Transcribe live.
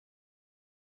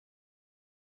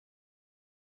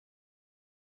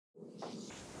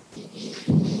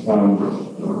I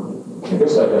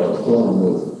guess I got a feeling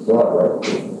with that, right?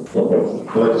 Okay.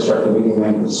 I'd like to start the meeting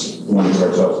then, because we want to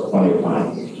start ourselves plenty of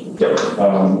time. Yep.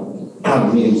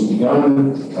 The meeting's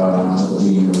begun.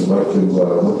 We would like to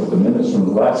look at the minutes from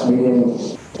the last meeting.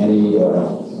 Any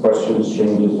questions,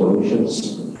 changes,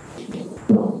 deletions?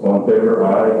 All in favor?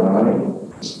 Aye. Aye.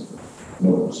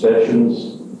 No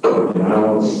abstentions?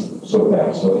 Now, so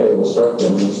passed. Okay, we'll start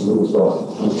then. Let's move as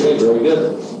well. Okay, very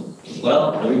good.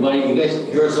 Well, everybody, you guys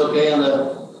hear us okay on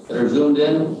that are zoomed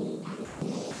in?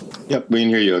 Yep, we can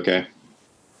hear you okay.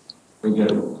 Very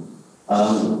good.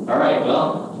 All right,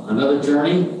 well, another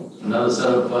journey, another set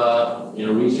of,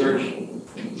 research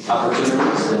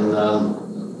opportunities, and,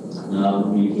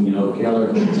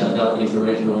 Taylor sent out the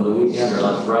information over the weekend or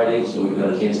last Friday, so we've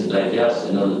had a chance to digest. I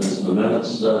know there's been some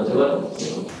amendments to it.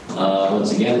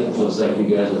 Once again, it looks like you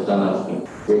guys have done a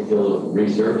great deal of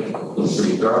research. It looks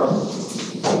pretty thorough.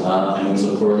 And we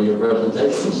look forward to your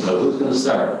presentation. So who's going to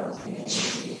start? We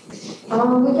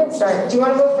can start. Do you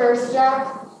want to go first,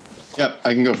 Jack? Yep,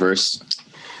 I can go first.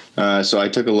 So I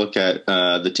took a look at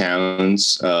the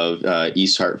towns of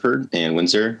East Hartford and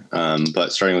Windsor,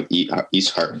 but starting with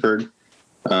East Hartford,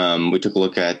 we took a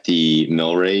look at the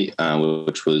mill rate,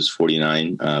 which was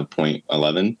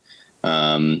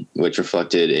 49.11, which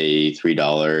reflected a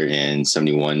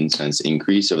 $3.71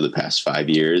 increase over the past 5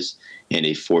 years and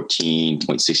a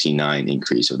 14.69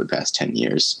 increase over the past 10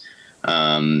 years.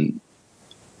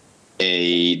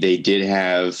 They did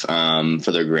have,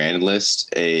 for their grand list,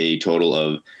 a total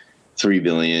of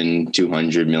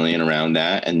 $3.2 billion around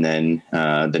that. And then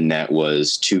the net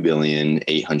was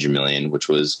 $2.8 billion, which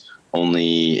was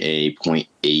only a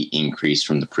 0.8 increase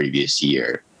from the previous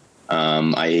year.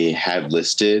 I have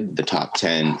listed the top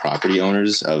 10 property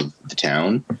owners of the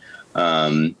town.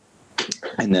 And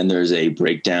then there's a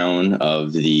breakdown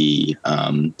of the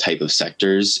type of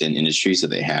sectors and industries that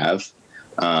they have.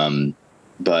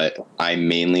 But I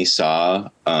mainly saw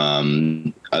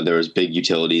there was big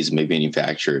utilities and big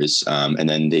manufacturers, and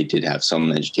then they did have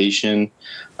some education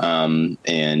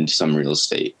and some real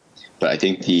estate. But I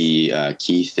think the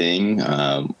key thing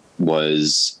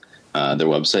was their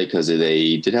website, because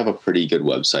they did have a pretty good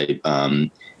website,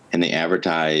 and they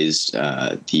advertised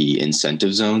the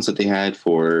incentive zones that they had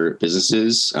for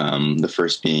businesses, the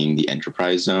first being the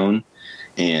enterprise zone,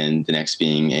 and the next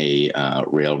being a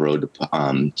railroad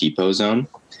depot zone.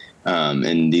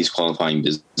 And these qualifying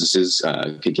businesses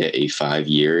could get a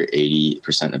 5-year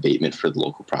 80% abatement for the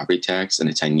local property tax and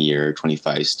a 10-year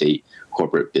 25 state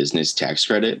corporate business tax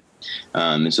credit.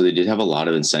 And so they did have a lot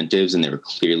of incentives, and they were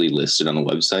clearly listed on the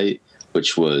website,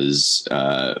 which was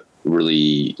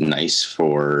really nice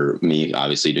for me,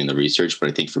 obviously doing the research, but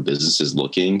I think for businesses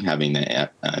looking, having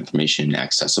that information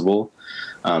accessible.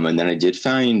 And then I did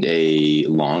find a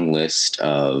long list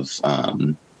of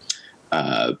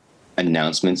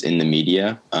announcements in the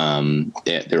media.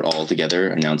 They're all together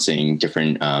announcing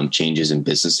different changes in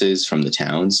businesses from the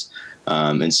towns.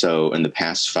 And so in the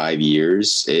past 5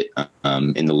 years,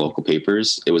 in the local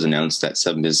papers, it was announced that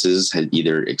some businesses had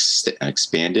either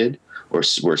expanded or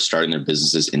were starting their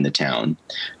businesses in the town.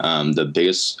 The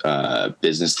biggest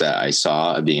business that I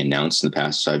saw being announced in the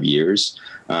past 5 years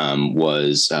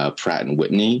was Pratt &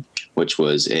 Whitney, which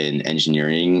was an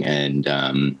engineering and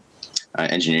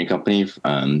engineering company,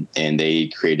 and they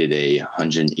created a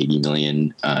 $180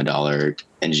 million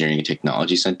engineering and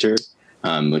technology center,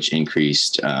 which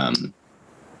increased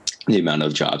the amount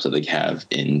of jobs that they have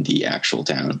in the actual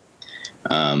town.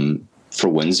 For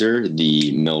Windsor,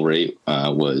 the mill rate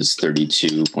was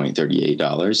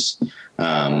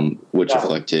 $32.38, which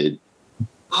reflected.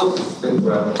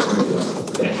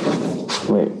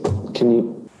 Wait, can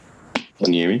you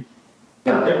hear me?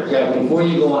 Yeah, before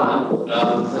you go on,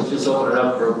 let's just open it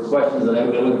up for questions. And I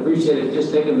would appreciate it.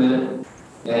 Just take a minute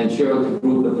and share with the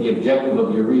group what the objective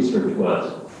of your research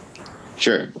was.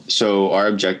 Sure. So our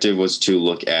objective was to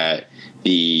look at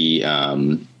the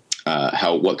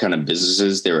what kind of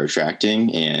businesses they were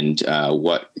attracting and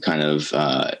what kind of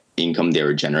income they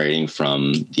were generating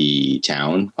from the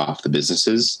town off the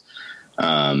businesses.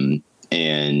 And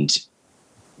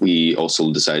we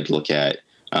also decided to look at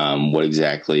what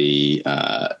exactly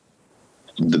what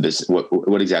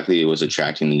exactly was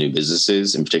attracting the new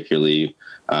businesses, and particularly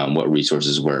what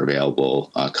resources were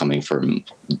available coming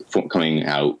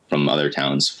out from other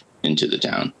towns into the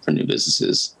town for new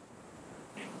businesses.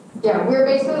 Yeah, we're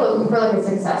basically looking for like a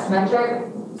success metric.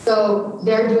 So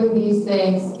they're doing these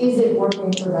things. Is it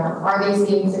working for them? Are they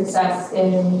seeing success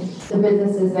in the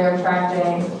businesses they're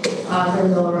attracting, their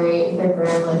mill rate, their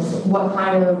grand list? What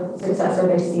kind of success are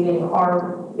they seeing?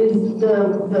 Is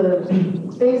the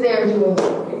things they are doing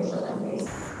working for them?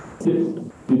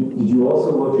 Did you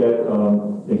also look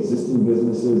at existing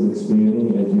businesses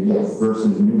expanding as you get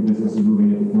versus new businesses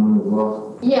moving into town as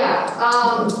well? Yeah,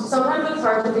 sometimes it's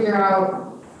hard to figure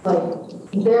out, like,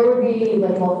 there would be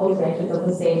like multiple expansions of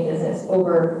the same business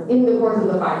over, in the course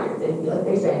of the 5 years, they'd be like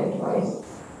expanding twice.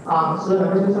 So the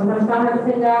numbers are sometimes kind of hard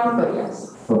to pin down, but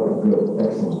yes. Okay, good,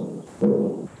 excellent.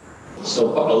 Good. So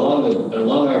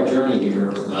along our journey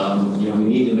here, we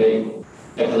need to make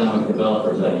economic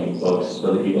developers out of you folks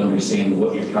so that you understand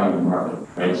what you're trying to market,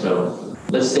 right? So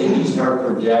let's take East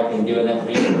Hartford, Jack, and given that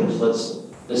research,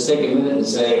 let's take a minute and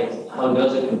say, how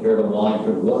does it compare to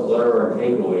Wallingford? What are our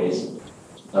takeaways?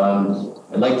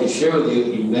 I'd like to share with you,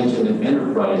 you mentioned an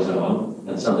enterprise zone.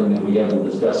 That's something that we haven't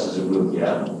discussed as a group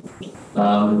yet.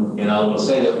 And I will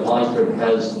say that Wallingford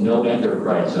has no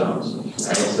enterprise zones.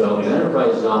 Right? So an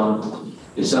enterprise zone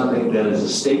is something that is a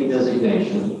state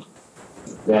designation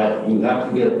that you have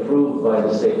to get approved by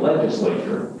the state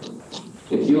legislature.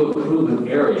 If you approve an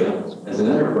area as an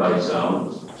enterprise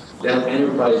zone, that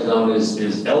enterprise zone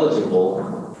is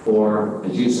eligible for,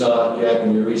 as you saw, Jack,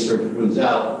 and your research proves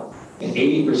out, an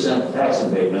 80% tax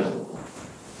abatement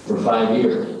for 5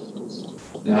 years.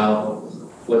 Now,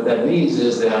 what that means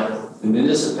is that the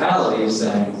municipality is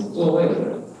saying, well, wait a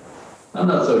minute. I'm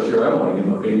not so sure I want to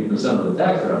give up 80% of the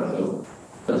tax revenue.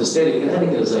 But the state of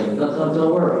Connecticut is like,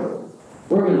 don't worry.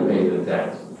 We're going to pay the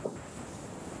tax.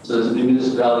 So the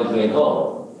municipality is made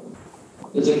whole.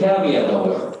 There's a caveat,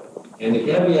 however. And the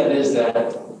caveat is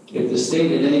that if the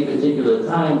state at any particular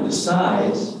time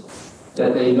decides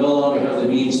that they no longer have the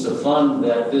means to fund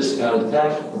that discounted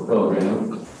tax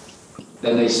program,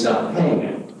 then they stop paying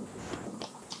it.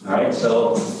 All right,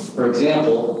 so for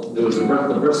example, there was the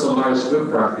Bristol-Myers Squibb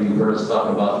property you heard us talk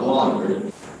about in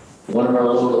Wallingford. One of our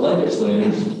local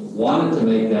legislators wanted to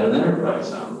make that an enterprise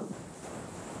zone.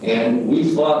 And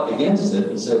we fought against it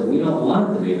and said, we don't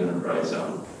want it to be an enterprise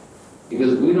zone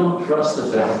because we don't trust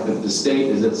the fact that the state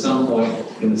is at some point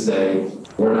going to say,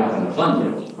 we're not going to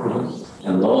fund it.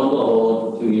 And lo and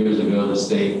behold, 2 years ago, the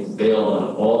state bailed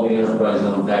on all the enterprise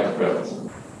zone tax credits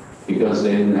because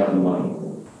they didn't have the money.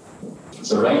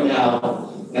 So right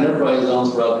now, enterprise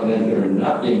zones throughout Connecticut are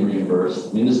not being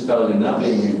reimbursed. Municipalities are not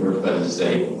being reimbursed by the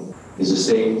state. Is the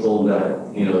state pulled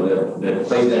that, that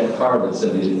played that card that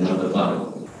said they didn't have the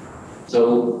funding.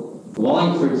 So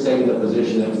Wallingford's taking the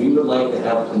position that we would like to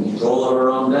have control of our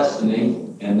own destiny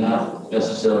and not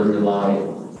necessarily rely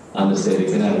on the state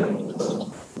of Connecticut.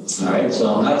 All right,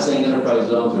 so I'm not saying enterprise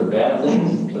zones are bad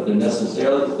things, but they're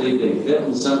necessarily, they fit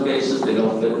in some cases, they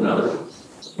don't fit in others.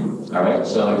 All right,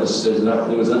 so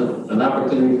there was an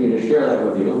opportunity for me to share that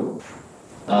with you.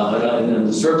 And on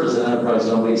the surface, an enterprise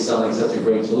zone may sound like such a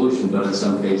great solution, but in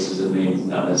some cases it may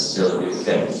not necessarily be the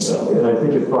case. So. And I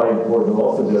think it's probably important to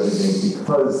also designate,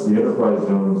 because the enterprise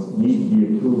zones need to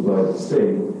be approved by the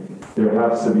state, there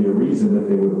has to be a reason that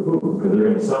they would approve, because they're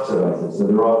going to subsidize it. So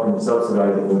they're offering to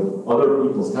subsidize it with other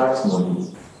people's tax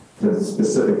money to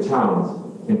specific towns.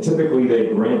 And typically they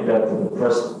grant that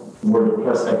to more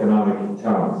depressed economic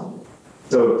towns.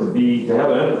 So to have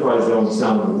an enterprise zone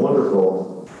sounds wonderful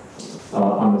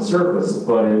on the surface,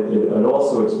 but it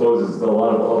also exposes a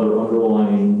lot of other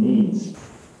underlying needs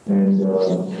and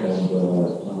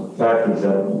factors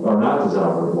that are not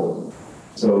desirable.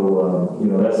 So,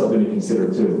 that's something to consider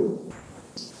too.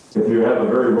 If you have a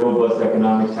very robust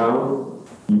economic town,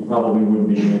 you probably wouldn't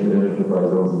be granted an enterprise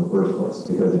zones in the first place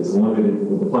because it's limited,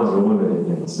 the funds are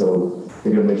limited. And so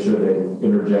they're going to make sure they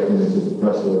interject into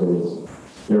depressed areas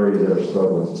that are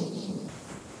struggling.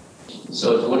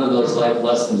 So it's one of those life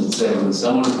lessons that say when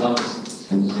someone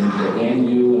comes and they hand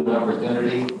you an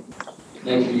opportunity,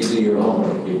 make sure you do your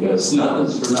homework because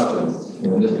nothing's for nothing.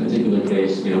 In this particular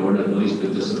case, we're at least a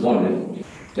bit disappointed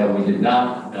that we did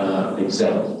not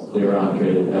accept their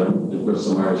entree to have the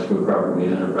Bristol-Myers Squibb property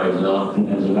and enterprise zone. And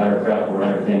as a matter of fact, we're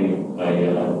entertaining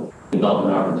a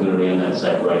development opportunity on that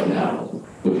site right now,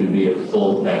 which would be a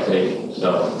full taxation.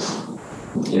 So,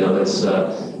 that's.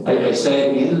 I say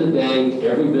at the end of the day,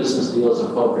 every business deal is a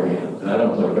poker hand, and I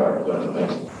don't play cards, by the way,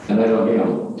 and I don't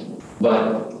gamble.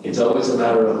 But it's always a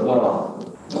matter of,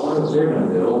 what is they going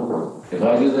to do if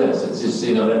I do this? It's just,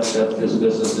 that's just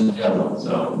business in general.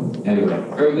 So anyway,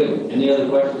 very good. Any other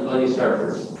questions on East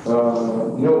Hartford?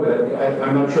 No, but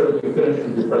I'm not sure that you finished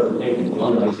with your presentation.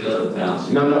 On the other towns.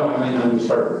 No, I mean on East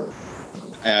Hartford.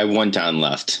 I have one town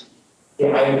left.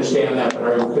 Yeah, I understand that, but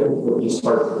are you finished with East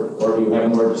Hartford, or do you have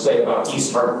more to say about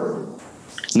East Hartford?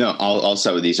 No, I'll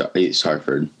start with East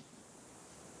Hartford.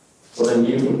 Well, then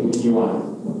you want.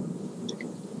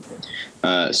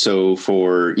 So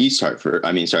for East Hartford,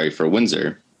 for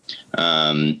Windsor,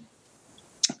 the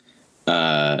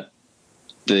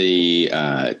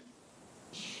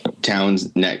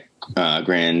town's net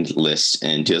grand list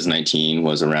in 2019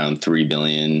 was around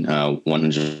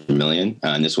 3,100 million,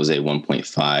 and this was a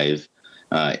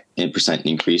 1.5%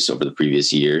 increase over the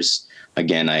previous years.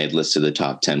 Again, I had listed the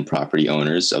top 10 property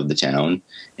owners of the town,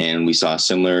 and we saw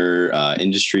similar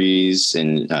industries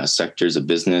and sectors of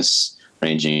business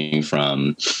ranging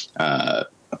from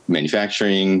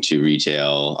manufacturing to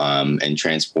retail, and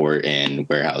transport and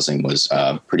warehousing was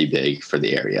pretty big for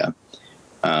the area.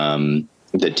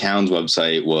 The town's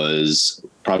website was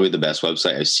probably the best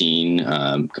website I've seen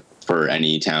for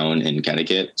any town in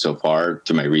Connecticut so far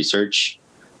through my research.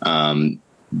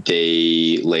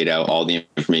 They laid out all the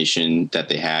information that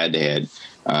they had. They had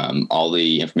all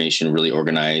the information really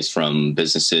organized from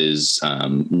businesses,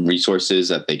 resources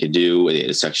that they could do. They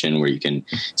had a section where you can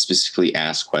specifically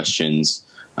ask questions.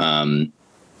 And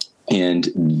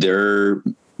their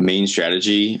main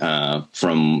strategy,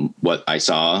 from what I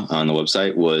saw on the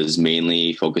website, was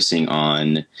mainly focusing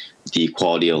on the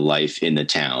quality of life in the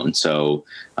town. So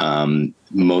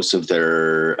most of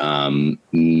their,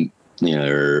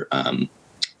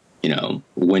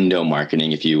 window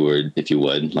marketing, if you would,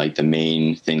 like the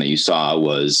main thing that you saw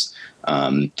was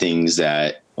things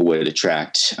that would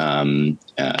attract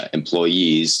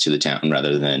employees to the town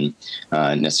rather than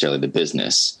necessarily the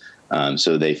business.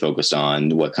 So they focused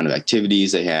on what kind of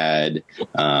activities they had,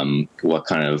 what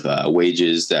kind of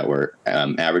wages that were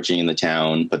averaging in the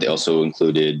town, but they also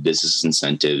included business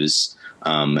incentives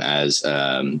as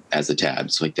the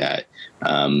tabs like that.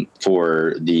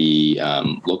 For the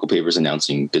local papers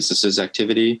announcing businesses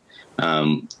activity,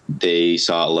 they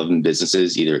saw 11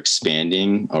 businesses either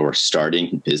expanding or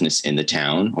starting business in the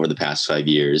town over the past 5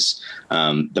 years.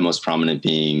 The most prominent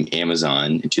being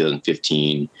Amazon in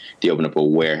 2015. They opened up a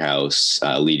warehouse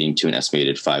leading to an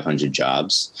estimated 500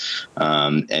 jobs.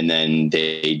 And then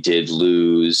they did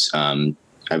lose, I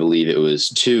believe it was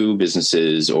 2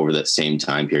 businesses over that same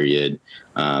time period.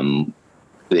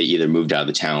 They either moved out of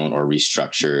the town or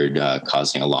restructured,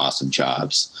 causing a loss of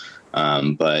jobs.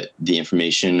 But the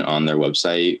information on their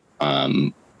website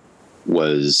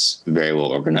was very well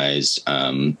organized.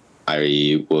 I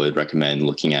would recommend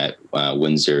looking at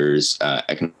Windsor's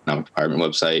economic department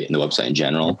website and the website in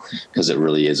general, because it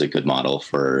really is a good model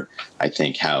for, I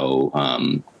think, how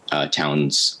a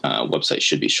town's website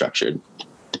should be structured.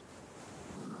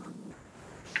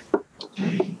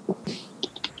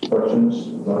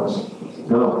 Questions, thoughts?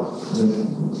 No,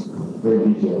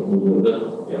 very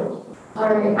detailed. Yeah. All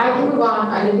right, I can move on.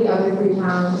 I did the other 3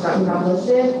 towns that we have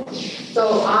listed.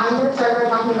 So I'm going to start by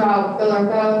talking about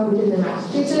Billerica, which is in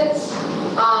Massachusetts.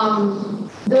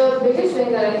 The biggest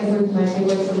thing that I think was my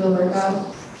takeaway from Billerica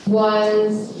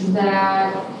was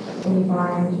that, let me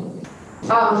find,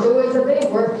 it was that they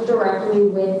worked directly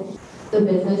with the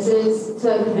businesses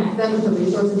to connect them to the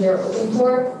resources they were looking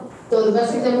for. So the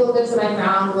best example of this that I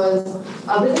found was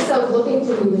a business that was looking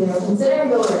to move, considering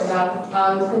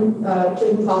Billerica, to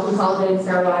install consolidated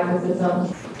sterilizing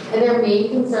systems. And their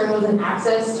main concern was an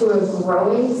access to a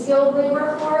growing skilled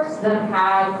labor force that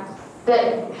had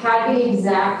the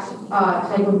exact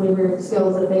type of labor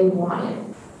skills that they wanted.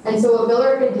 And so what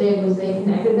Billerica did was they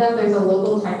connected them. There's a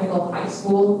local technical high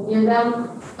school near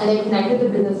them, and they connected the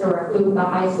business directly with the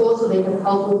high school so they could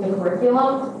help with the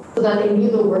curriculum, so that they knew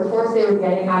the workforce they were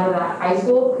getting out of that high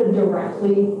school could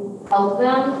directly help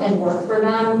them and work for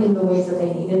them in the ways that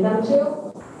they needed them to.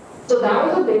 So that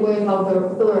was a big way of how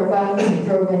Billerica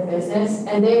drove in business,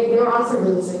 and they were honestly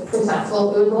really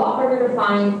successful. It was a lot harder to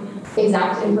find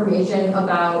exact information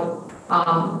about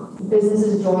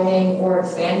businesses joining or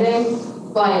expanding,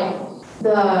 but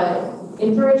the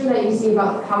information that you see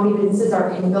about how many businesses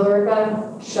are in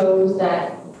Billerica shows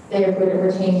that they are good at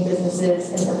retaining businesses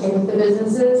and working with the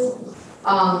businesses.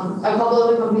 A couple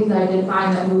other companies that I did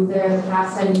find that moved there in the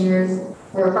past 10 years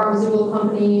were a pharmaceutical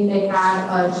company. They had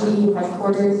a GE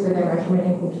headquarters for their measurement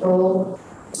and control.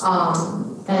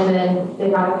 And then they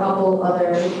had a couple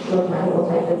other medical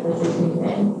type businesses moved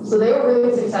in. So they were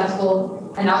really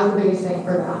successful, and that was the biggest thing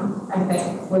for them, I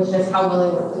think, was just how well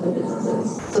they worked with the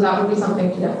businesses. So that would be something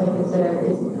to definitely consider,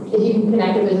 is if you can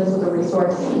connect a business with a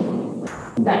resource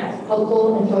that's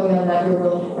helpful and showing them that you're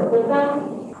willing to work with them.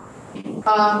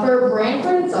 For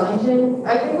Brantford and Southington,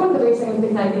 I think one of the biggest things with the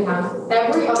Connecticut towns,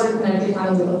 every other Connecticut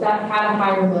town we looked at had a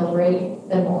higher mill rate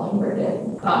than Wallingford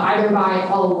did, either by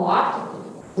a lot,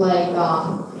 like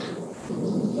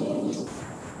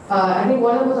I think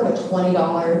one of them was like a $20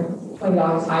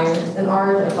 higher than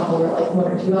ours, and a couple were like $1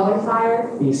 or $2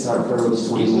 higher. East Hartford was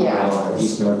 $20. Yeah.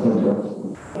 East Hartford.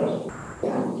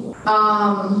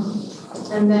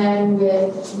 And then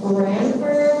with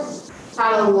Brantford,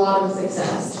 had a lot of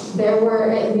success. there were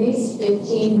at least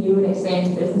 15 new and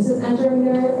expanding businesses entering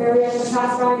their area in the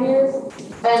past 5 years.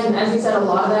 And as you said, a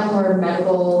lot of them were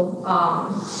medical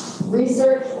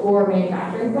research or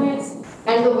manufacturing plants.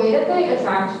 And the way that they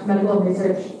attract medical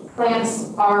research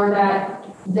plants are that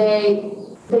they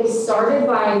started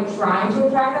by trying to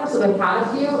attract them, so they had a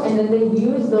few, and then they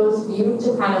use those few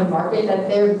to kind of market that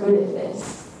they're good at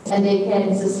this, and they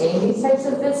can sustain these types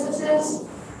of businesses.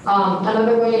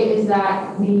 Another way is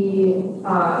that the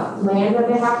land that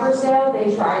they have for sale,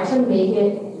 they try to make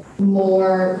it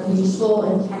more useful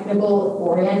and technical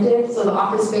oriented. So the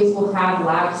office space will have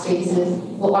lab spaces,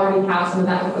 will already have some of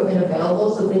that equipment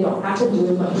available, so they don't have to do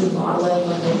as much remodeling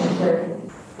when they enter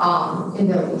in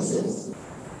their leases.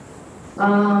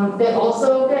 They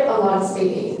also get a lot of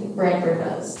state aid, Brantford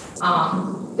does.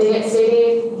 They get state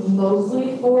aid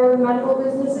mostly for medical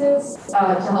businesses to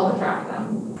help attract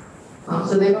them.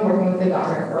 So they've been working with the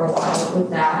governor for a while with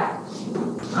that.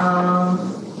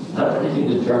 How did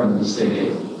you determine the state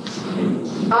aid?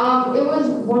 It was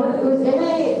in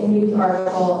a news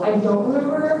article. I don't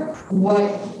remember what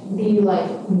the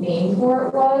name for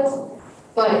it was,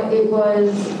 but it was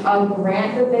a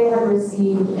grant that they had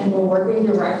received and were working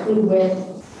directly with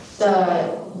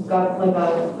the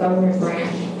governor's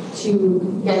branch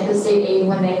to get the state aid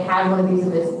when they had one of these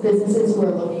businesses who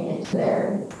were looking into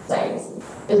their sites.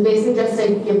 It was basically just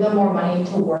to give them more money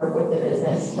to work with the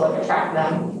business, to attract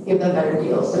them, give them better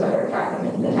deals to better attract them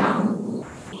into the town.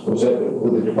 Was that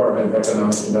with the Department of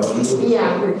Economic Development?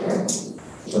 Yeah, for sure.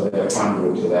 So they have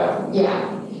conduit to that.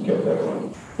 Yeah. Get that one.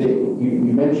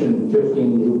 You mentioned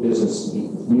 15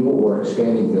 new or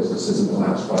expanding businesses in the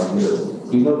last 5 years.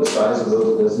 Do you know the size of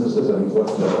those businesses and what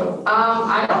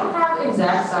I don't have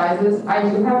exact sizes. I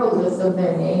do have a list of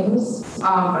their names,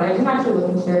 but I didn't actually look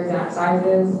into their exact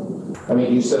sizes. I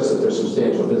mean, you said that they're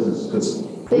substantial businesses because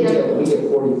we get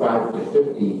 45 to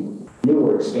 50 new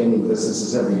or expanding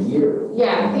businesses every year.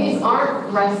 Yeah, these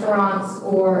aren't restaurants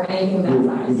or anything that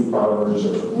size. Beauty parlors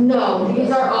or... No, these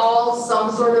are all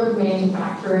some sort of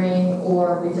manufacturing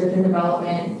or research and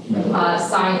development,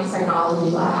 science, technology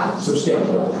lab.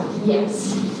 Substantial.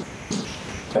 Yes.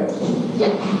 Thanks.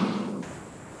 Yeah.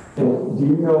 And do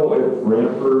you know if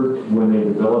Brantford, when they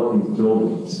develop these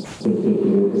buildings,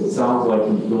 it sounds like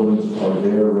these buildings are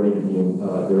there ready to be,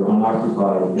 they're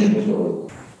unoccupied initially.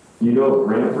 Do you know if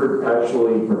Brantford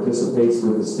actually participates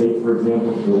with the state, for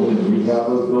example, to build and rehab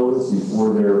those buildings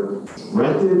before they're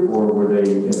rented, or were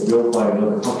they built by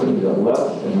another company that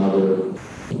left and now they're,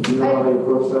 do you know how they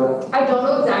approach that? I don't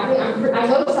know exactly. I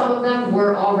know some of them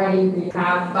were already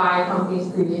rehabbed by companies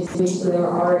previously, so they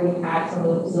were already had some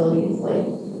of the facilities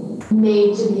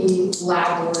made to be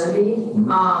lab worthy.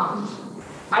 Mm-hmm.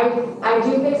 I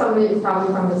do think some of it is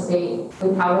probably from the state,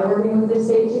 with how they're working with the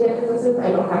state to get businesses.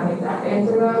 I don't have an exact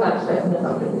answer though. That's just an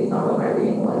assumption based on what my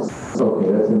reading was.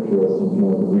 Okay, that's interesting.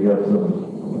 We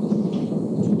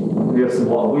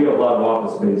have a lot of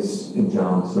office space in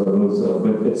town, so those,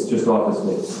 but it's just office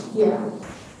space. Yeah.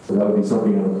 So that would be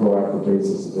something on a proactive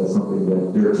basis. Is that something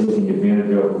that they're taking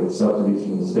advantage of with subsidies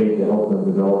from the state to help them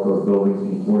develop those buildings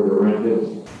before they're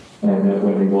rented? And then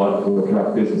when they go out to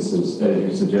attract businesses, as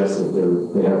you suggested,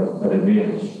 they have an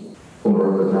advantage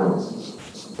over other towns.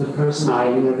 The person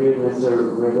I interviewed,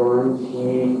 Mr. Rigorn,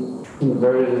 he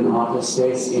converted an office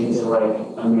space into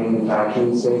a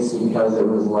manufacturing space because it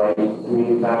was light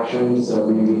manufacturing. So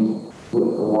maybe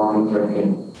Wallingford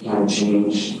could kind of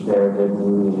change their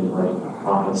needed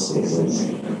office spaces.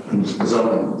 Yeah. And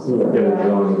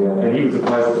he was a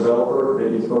private developer that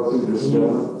you spoke to this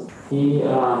gentleman? He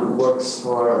works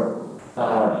for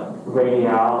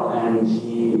Radial, and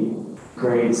he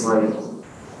creates kind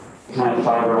of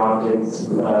fiber optics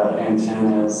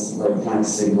antennas, kind of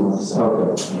signals.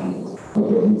 Okay.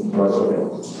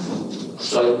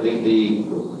 So I think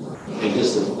I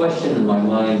guess the question in my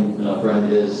mind,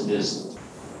 Brent, is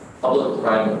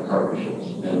public-private partnerships,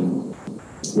 and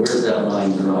where does that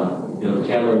line drawn?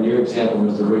 Cameron, your example,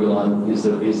 Mr. Rigolon, he's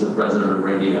the president of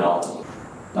Radial.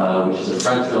 Which is a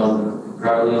French-owned,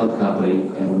 privately owned company,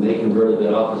 and when they converted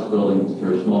that office building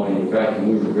for small manufacturing,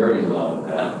 we were very involved with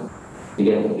that.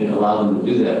 It allowed them to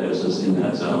do that business in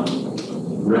that zone.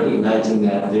 Recognizing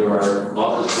that there are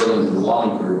office buildings in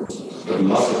Wallingford, but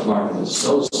the office market is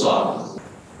so soft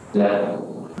that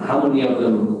how many of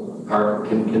them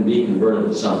can be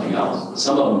converted to something else?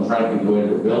 Some of them, frankly, the way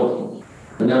they're built,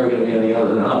 they're never going to be any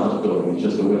other than office buildings,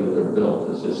 just the way that they're built.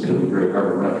 It's going to be very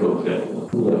hard to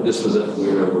retrofit. This was a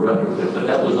retrofit, but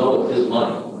that was all of his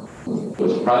money. It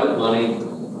was private money,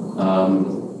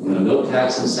 no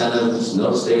tax incentives,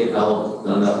 no state help,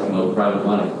 no nothing, no private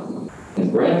money.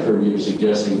 In Brantford, you're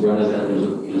suggesting, Brenna, that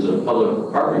there's a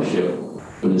public partnership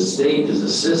But the state is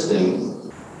assisting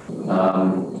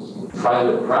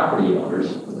private property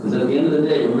owners, because at the end of the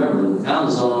day, remember, the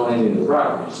towns don't own any of the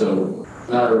property, so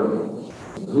no matter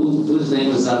whose name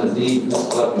is on the deed, who's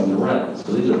collecting the rent.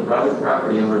 So these are private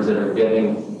property owners that are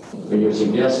getting, or you're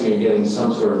suggesting you're getting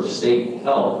some sort of state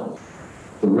help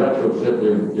to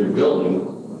retrofit their building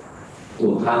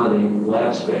to accommodate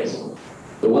lab space.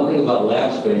 The one thing about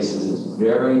lab space is it's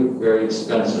very, very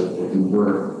expensive to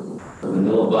convert a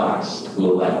vanilla box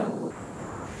to a lab.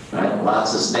 Right?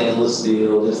 Lots of stainless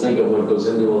steel. Just think of what goes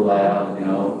into a lab, you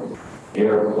know,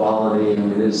 air quality. I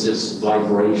mean, there's just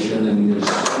vibration. I mean, there's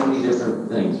so many different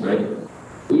things, right?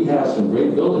 We have some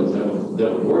great buildings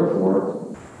that would work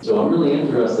for. So I'm really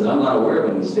interested. I'm not aware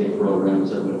of any state programs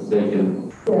that would take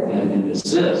and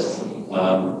assist.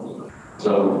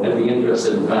 So I'd be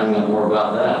interested in finding out more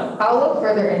about that. I'll look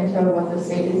further into what the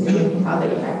state is doing and how they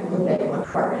connect with the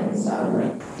department and stuff.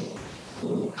 Right.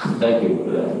 Thank you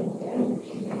for that.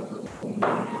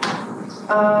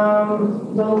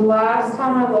 The last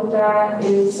town I looked at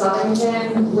is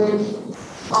Southington, which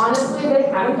honestly they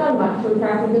haven't done much to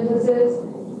attract businesses.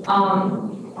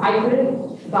 I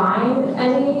couldn't find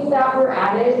any that were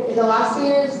added in the last 2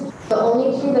 years. The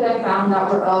only two that I found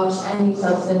that were of any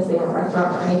substance, they weren't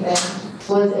restaurant or anything,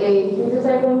 was a food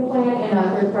recycling plant and a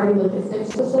third-party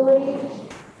logistics facility.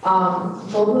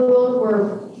 Both of those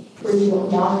were pretty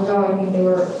long ago. I think they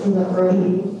were in the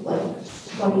early, like,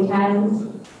 2010s.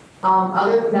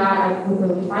 Other than that, I couldn't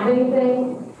really find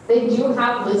anything. They do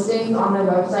have listings on their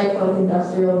website for like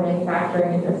industrial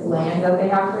manufacturing and just land that they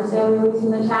have for sale release in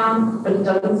the town, but it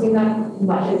doesn't seem that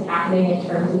much is happening in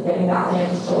terms of getting that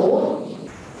land sold.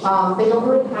 They don't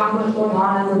really have much going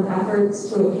on as in efforts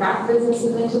to attract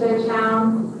businesses into their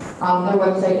town. Their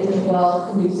website isn't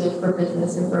well conducive for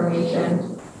business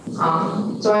information.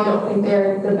 So I don't think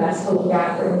they're the best to look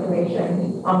at for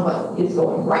information on what is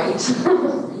going right.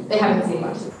 They haven't seen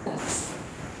much success.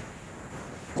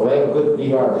 Well, they have good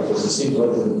PR because it seems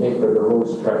like in the paper they're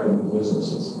always attracting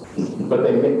businesses. But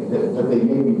they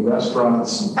may be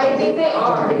restaurants. I think they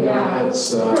are, yeah.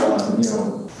 It's, you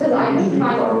know. Because I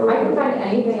can find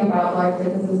anything about like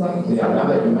businesses going to. Yeah, now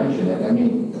that you mention it, I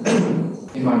mean,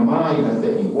 in my mind, I'm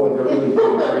thinking, boy, they're really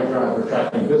doing a great job of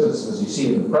attracting businesses. You see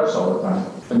it in the press all the time.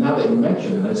 But now that you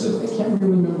mention it, I said, I can't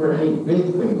really remember any big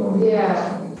thing going on.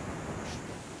 Yeah.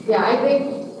 Yeah, I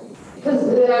think, because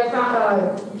I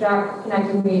found Jack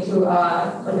connected me to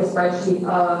like a spreadsheet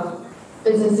of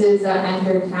businesses that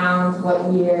entered towns,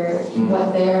 what year,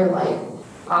 what their like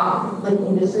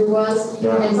industry was.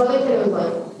 Yeah. And Southington, it was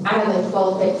like, I had like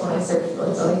 12 picks when I searched for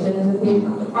Southington in the page.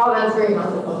 Oh, that's very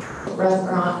much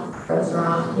restaurant.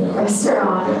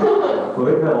 Well,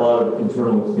 they've had a lot of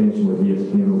internal expansion with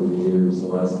ESPN over the years, the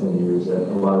last 10 years, that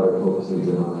a lot of their focus has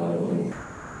been on that, I think.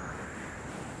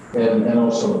 And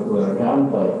also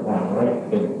downplay now, right?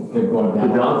 They're going down.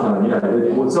 The downtown, yeah.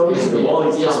 What's always all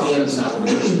these ESPN's not going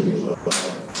to be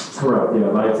correct, yeah.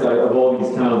 But of all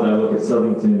these towns, I look at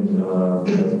Southington,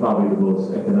 that's probably the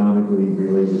most economically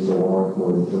related to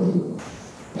Wallingford in terms of,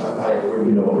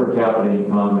 per capita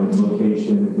income and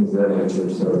location and things of that nature.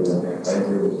 So, yeah. I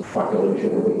agree with population.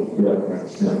 Yeah,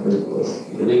 very close.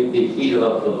 They feed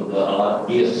off of a lot.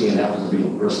 ESPN happens to be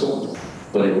in Bristol,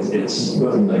 but it's like,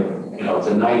 it's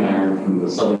a 9-iron from the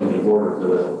southern border to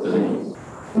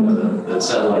the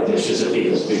satellite dishes at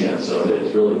ESPN. So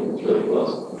it's really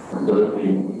close. So the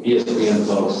ESPN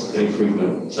folks, they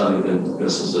frequent Southington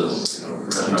businesses,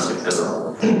 restaurants,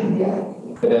 etc. Yeah.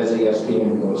 But as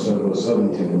ESPN goes, so goes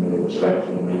Southington in many respects,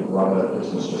 and a lot of that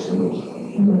business just moves.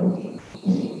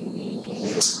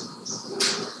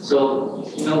 So,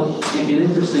 an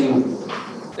interesting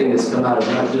thing that's come out of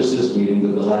not just this meeting,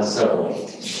 but the last several,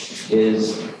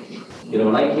 is,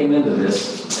 when I came into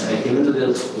this,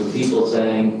 with people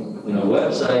saying,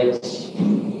 websites,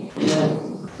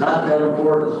 not that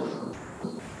important.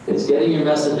 It's getting your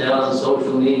message out on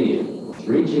social media. It's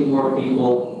reaching more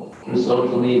people through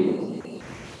social media.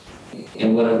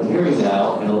 And what I'm hearing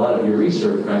now, and a lot of your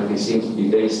research, frankly, seems to be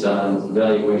based on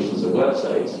evaluations of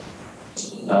websites.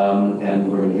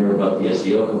 And we're going to hear about the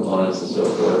SEO components and so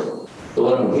forth. But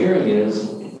what I'm hearing is,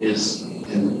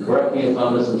 and correct me if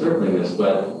I'm misinterpreting this,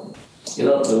 but, the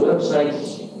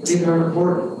website's pretty darn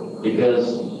important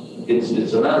because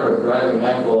it's a matter of driving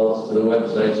eyeballs to the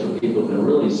website so people can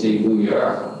really see who you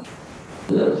are.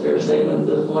 Is that a fair statement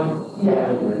at this point?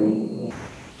 Yeah.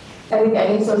 I think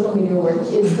any social media work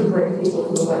is to bring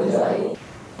people to the website.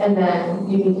 And then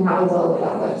you need to have a well-laid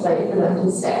out website for them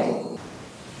to stay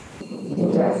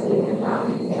interested in your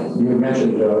town. Yeah. You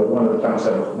mentioned one of the towns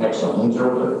had an excellent Windsor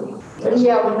with it.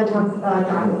 Yeah, one of the towns,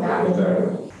 John.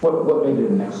 What made it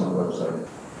an excellent website?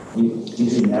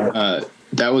 Easy never.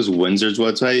 That was Windsor's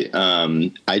website.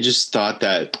 I just thought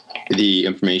that the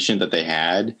information that they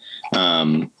had,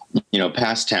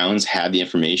 past towns had the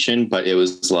information, but it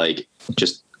was like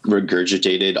just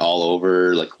regurgitated all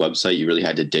over like website. You really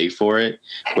had to dig for it.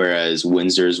 Whereas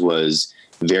Windsor's was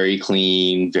very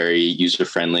clean, very user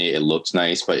friendly. It looked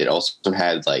nice, but it also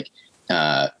had like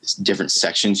different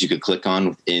sections you could click on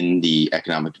within the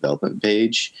economic development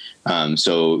page.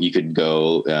 So you could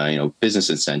go, business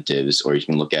incentives, or you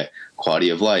can look at quality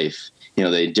of life.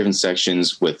 They had different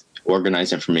sections with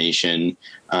organized information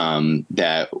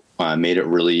that made it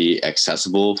really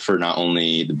accessible for not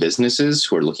only the businesses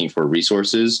who are looking for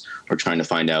resources or trying to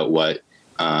find out what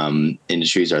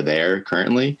industries are there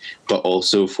currently, but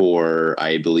also for,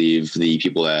 I believe, the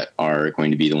people that are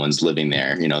going to be the ones living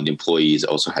there. The employees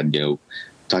also had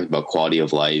talked about quality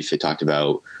of life. It talked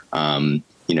about the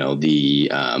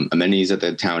amenities that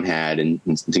the town had and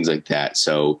things like that.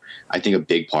 So I think a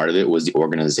big part of it was the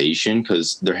organization,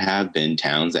 because there have been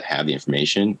towns that have the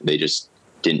information. They just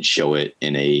didn't show it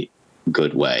in a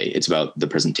good way. It's about the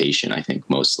presentation, I think,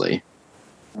 mostly.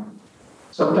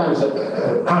 Sometimes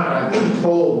I've been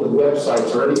told with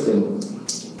websites or anything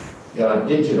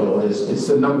digital is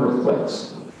the number of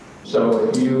clicks. So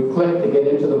if you click to get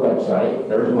into the website,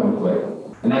 there's one click.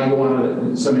 And now you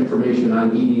want some information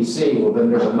on EDC, well, then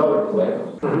there's another click.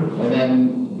 And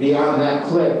then beyond that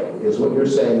click is what you're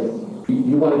saying,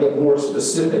 you want to get more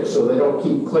specific so they don't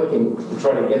keep clicking to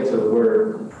try to get to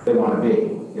where they want to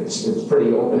be. It's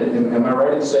pretty open. Am I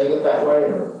right in saying it that way?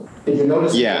 Or did you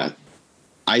notice? Yeah.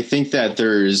 I think that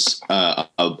there's a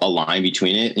line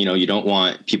between it. You don't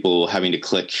want people having to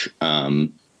click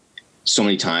so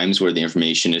many times where the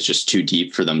information is just too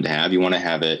deep for them to have. You want to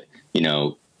have it,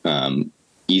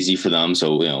 easy for them.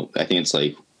 So, I think it's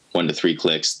like 1 to 3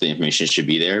 clicks, the information should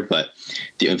be there, but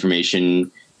the information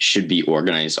should be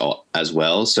organized as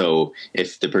well. So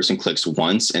if the person clicks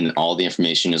once and all the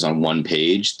information is on one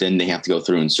page, then they have to go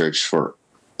through and search through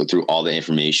all the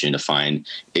information to find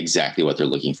exactly what they're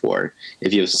looking for.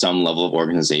 If you have some level of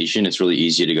organization, it's really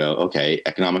easy to go, okay,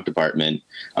 economic department,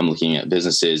 I'm looking at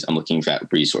businesses, I'm looking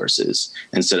at resources,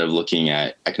 instead of looking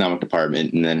at economic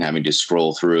department and then having to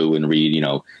scroll through and read,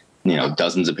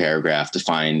 dozens of paragraphs to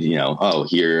find, oh,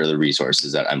 here are the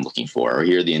resources that I'm looking for, or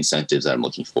here are the incentives that I'm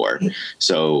looking for.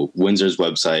 So Windsor's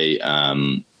website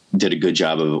did a good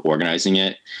job of organizing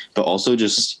it, but also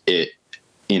just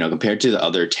compared to the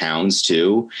other towns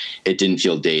too, it didn't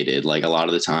feel dated. Like a lot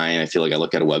of the time I feel like I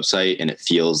look at a website and it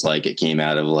feels like it came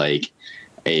out of the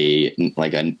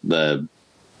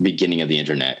beginning of the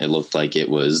internet. It looked like it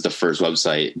was the first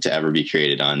website to ever be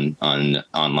created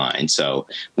online. So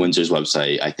Windsor's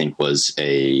website, I think, was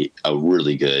a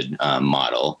really good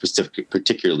model,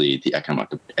 particularly the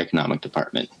economic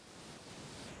department.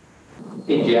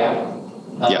 Hey, Jack.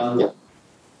 Yeah.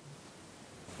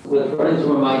 What's running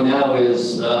through my mind now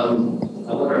is I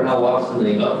wonder how often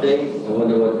they update. I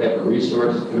wonder what type of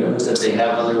resource commitment that they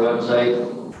have on their website.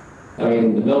 I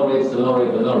mean, the mill rate's the mill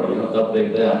rate, you don't have to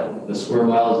update that. The square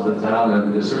miles of the town,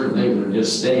 and there's certain things that are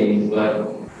just staying,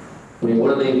 but I mean,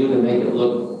 what do they do to make it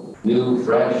look new,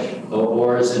 fresh,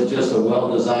 or is it just a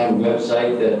well-designed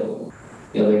website that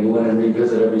they go in and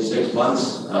revisit every 6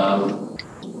 months?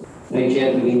 Any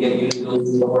chance we can get you to do a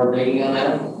little more digging on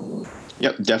that?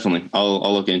 Yep, definitely.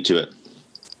 I'll look into it.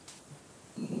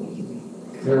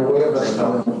 Is there a way of us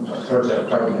knowing, or is that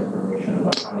parking information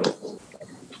about it? Is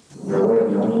there a way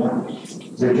of knowing that?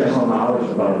 Is there general knowledge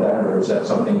about that, or is that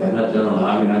something that... Not general,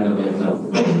 I mean, I know the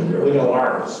economic... We know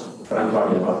ours, but I'm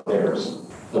talking about theirs.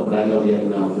 So, but I know the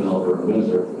economic developer in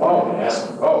Windsor. Oh, I could ask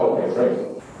them. Oh, okay, great.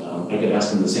 I could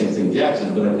ask them the same thing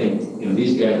Jackson, but I think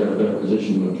these guys are in a better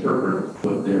position to interpret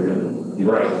what they're going to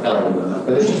tell them. But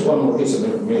there's just one more piece of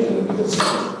information, because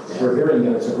we're hearing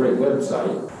that it's a great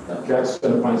website. Jack's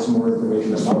going to find some more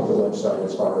information about the website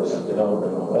as far as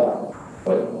development and all that.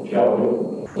 But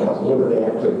what do they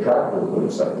actually track with the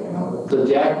website? So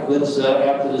Jack, let's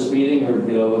after this meeting, or in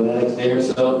the next day or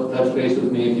so, touch base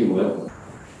with me if you would.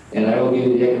 And I will give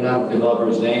you the economic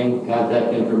developer's name,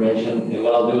 contact information, and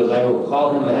what I'll do is I will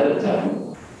call him ahead of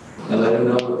time and let him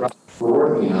know the project we're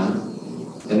working on,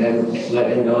 and then let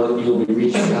him know that you'll be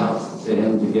reaching out to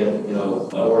him to get,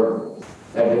 or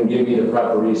have him give me the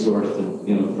proper resource to,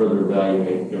 further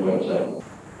evaluate your website.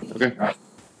 Okay. All right.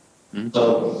 So,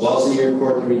 we'll see your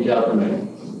court to reach out to me.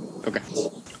 Okay.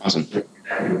 Awesome.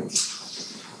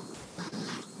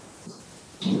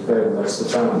 Okay, that's the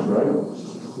challenge, right?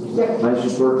 Yeah.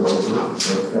 Nice work,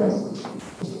 okay.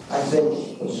 I think.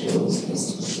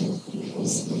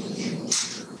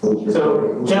 So,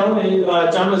 gentlemen,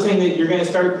 John was saying that you're going to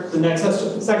start the next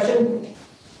section?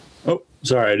 Oh,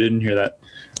 Sorry, I didn't hear that.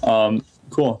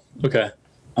 Cool. Okay.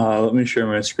 Let me share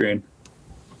my screen.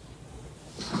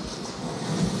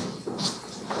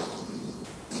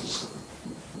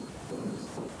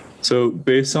 So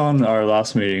based on our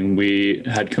last meeting, we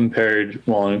had compared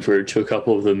Wallingford to a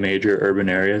couple of the major urban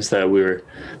areas that we were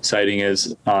citing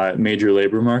as major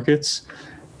labor markets.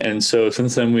 And so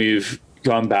since then, we've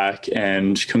gone back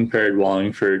and compared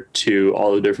Wallingford to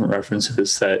all the different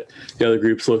references that the other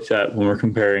groups looked at when we're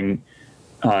comparing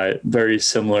very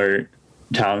similar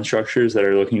town structures that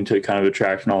are looking to kind of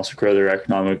attract and also grow their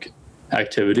economic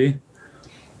activity.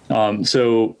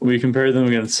 So we compared them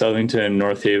against Southington,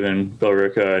 North Haven,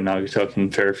 Billerica, Naugatuck,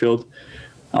 and Fairfield.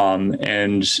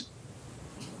 And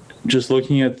just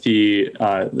looking at the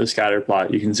scatter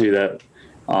plot, you can see that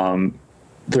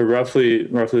they're roughly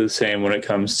the same when it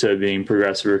comes to being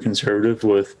progressive or conservative,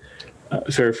 with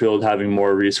Fairfield having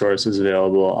more resources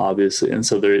available, obviously. And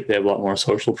so they have a lot more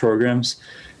social programs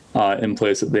in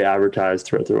place that they advertise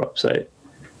throughout their website.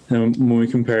 And when we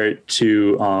compare it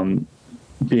to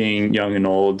being young and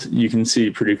old, you can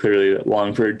see pretty clearly that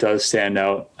Wallingford does stand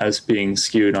out as being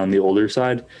skewed on the older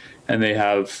side, and they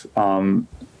have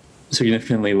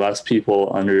significantly less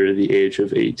people under the age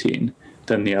of 18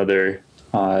 than the other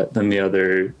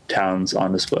towns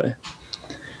on display.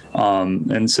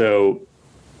 And so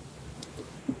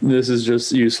this is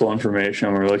just useful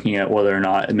information. We're looking at whether or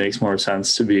not it makes more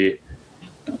sense to be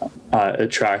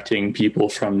attracting people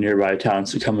from nearby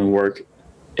towns to come and work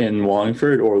in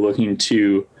Wallingford, or looking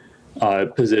to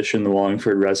position the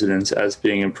Wallingford residents as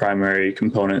being a primary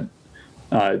component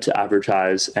to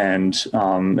advertise and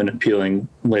an appealing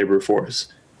labor force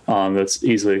that's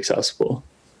easily accessible.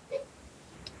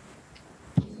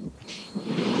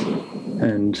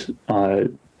 And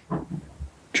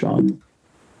John.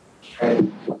 Right.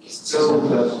 So,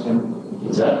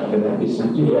 Is that be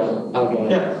sent to you? yeah, okay.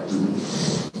 Yeah.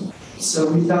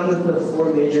 So we found that the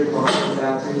four major common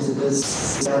factors of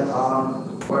this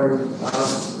were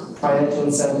financial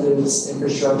incentives,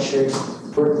 infrastructure,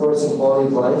 workforce, and quality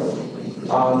of life.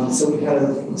 So we kind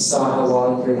of saw how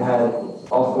Wallingford had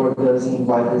all four of those and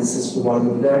why businesses would want to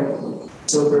move there.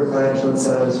 So for financial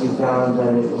incentives, we found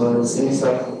that it was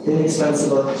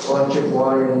inexpensive electric,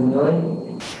 water, and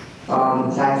milling,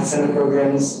 tax incentive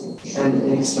programs, and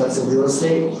inexpensive real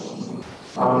estate.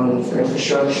 And for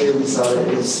infrastructure, we saw that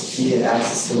it was via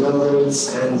access to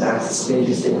railroads and access to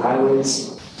major state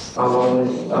highways, along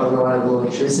with reliable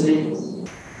electricity.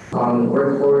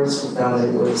 Workforce, we found that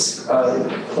it was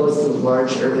close to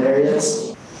large urban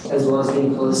areas, as well as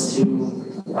being close to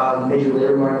major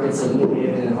labor markets like New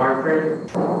Haven and Hartford.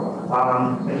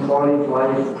 And quality of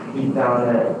life, we found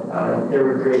that there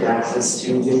were great access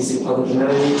to basic public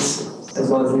amenities, as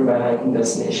well as nearby hiking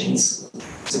destinations.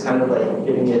 So kind of like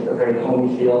giving it a very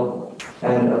homey feel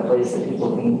and a place that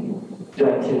people can do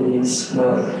activities,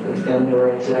 like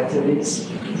family-oriented activities.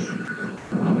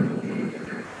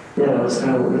 Yeah, that was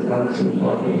kind of what we found to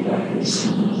quality factors.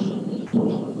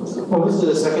 What was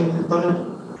the second component?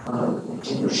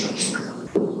 Infrastructure.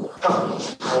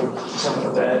 Some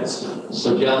of that is.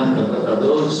 So John, are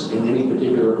those in any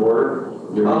particular order?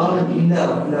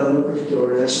 No particular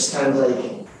order. That's just kind of like,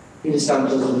 we just found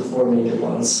those are the four major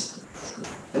ones.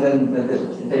 And then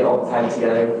they all tie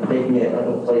together, making it like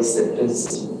a place that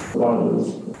is want to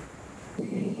move.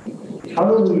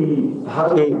 How do we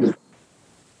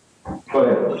go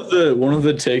ahead. One of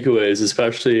the takeaways,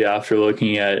 especially after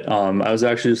looking at, I was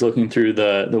actually just looking through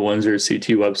the Windsor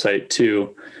CT website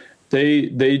too.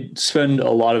 They spend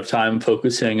a lot of time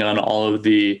focusing on all of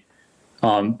the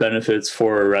benefits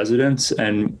for residents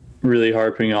and really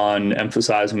harping on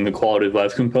emphasizing the quality of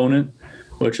life component,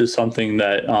 which is something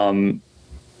that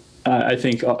I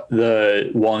think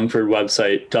the Wallingford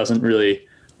website doesn't really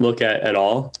look at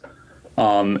all.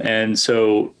 And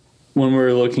so when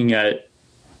we're looking at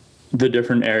the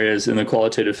different areas and the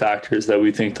qualitative factors that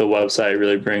we think the website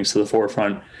really brings to the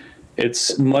forefront,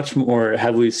 it's much more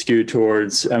heavily skewed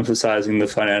towards emphasizing the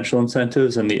financial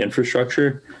incentives and the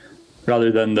infrastructure rather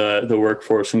than the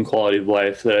workforce and quality of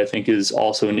life that I think is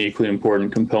also an equally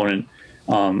important component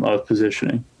of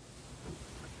positioning.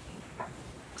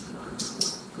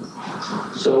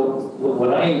 So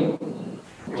what I'm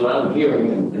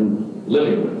hearing and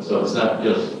living with, so it's not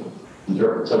just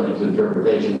subject to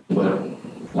interpretation, but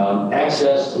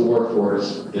access to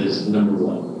workforce is number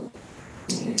one.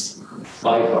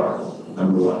 By far,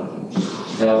 number one.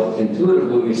 Now,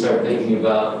 intuitively, we start thinking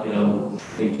about, I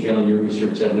think, Jen, your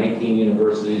research said 19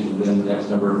 universities within the next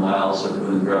number of miles of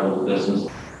within travelable distance.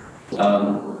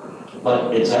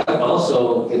 But it's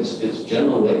also, it's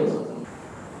general labor.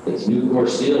 It's Nucor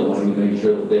Steel wanting to make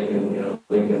sure that they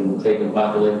can take a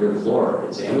population Lake Florida.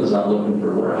 It's Amazon looking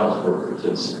for warehouse workers.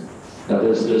 It's,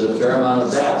 there's a fair amount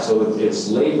of that. So it's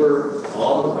labor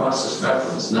all across the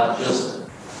spectrum. It's not just,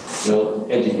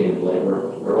 educated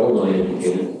labor or overly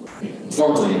educated,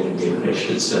 formally educated, I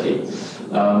should say.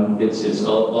 It's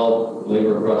all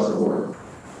labor across the board.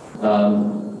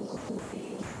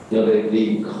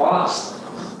 The cost,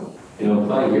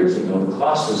 5 years ago, the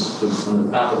cost was on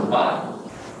the top of the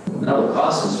pile. Now the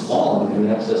cost has fallen and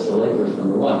access to labor is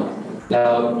number one.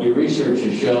 Now, your research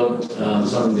has showed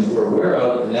something that we're aware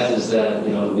of, and that is that,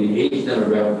 the age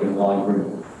demographic in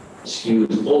Wallingford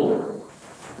skews older.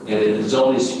 And it has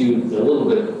only skewed a little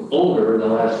bit older in the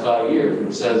last 5 years,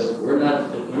 which says we're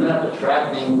not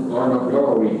attracting nor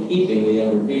are we keeping the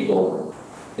younger people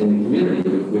in the community,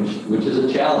 which is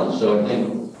a challenge. So I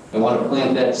think I want to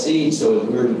plant that seed. So as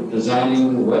we're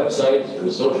designing websites or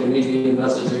social media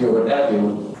messaging or what have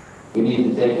you, we need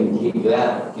to take and keep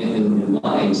that in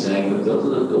mind, saying that those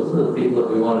are the people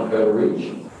that we want to try to reach,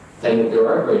 and that there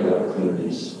are great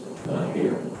opportunities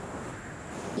here.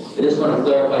 I just want to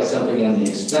clarify something on the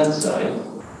expense side.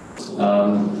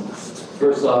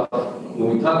 First off,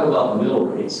 when we talk about mill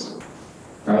rates,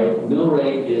 right? Mill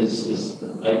rate is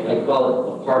I call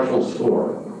it a partial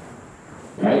score,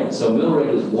 right? So mill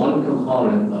rate is one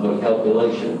component of a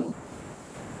calculation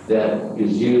that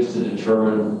is used to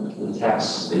determine the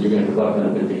tax that you're going to collect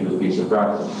on a particular piece of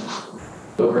property.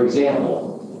 So, for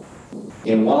example,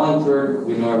 in Wallingford,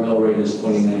 we know our mill rate is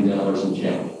 $29 and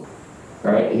change.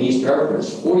 Right? In East Hartford,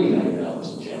 it's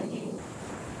 $49 and change.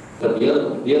 But the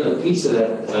other piece of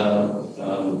that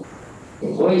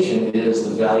equation is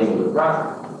the value of the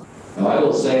property. Now, I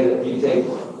will say that if you take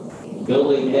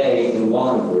building A in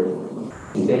Wallingford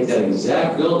and take that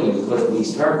exact building and put it in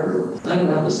East Hartford, it's not going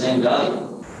to have the same value.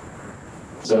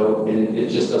 So it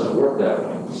just doesn't work that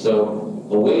way. So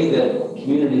a way that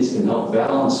communities can help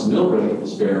balance mill rate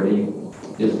disparity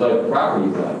is by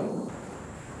property value.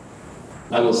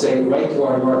 I will say right to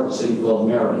our north, a city called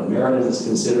Meriden. Meriden is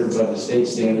considered by the state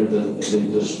standard the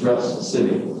distressed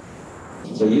city.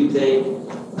 So you take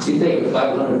a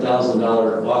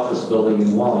 $500,000 office building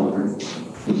in Wallingford,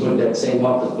 you put that same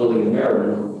office building in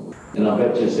Meriden, and I'll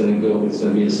bet you it's going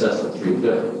to be assessed at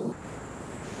 $350.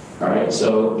 All right,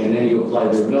 so, and then you apply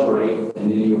their mill rate, and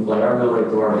then you apply our mill rate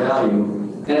to our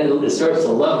value, and it starts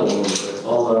to level a little bit,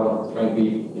 although,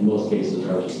 frankly, in most cases,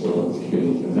 are still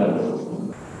extremely competitive.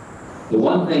 The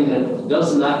one thing that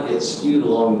does not get skewed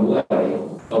along the way,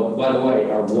 oh, by the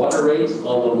way, our water rates,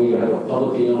 although we have a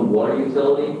publicly owned water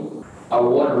utility, our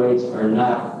water rates are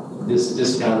not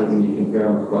discounted when you compare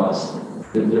them across.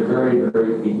 They're very,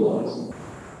 very equalized.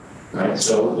 Right,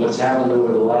 so what's happened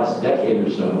over the last decade or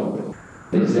so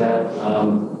is that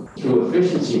through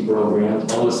efficiency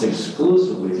programs, almost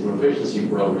exclusively through efficiency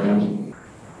programs,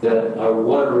 that our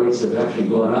water rates have actually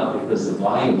gone up because the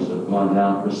volumes have gone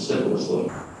down precipitously,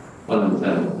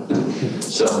 unintended.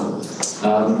 So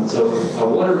our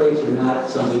water rates are not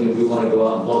something that we want to go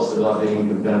out and boast about being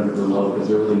competitive or low, because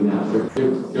they're really not.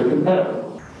 They're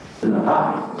competitive. They're not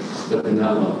high, but they're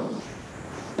not low.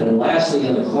 And then lastly,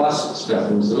 on the cost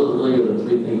spectrum, so those really are the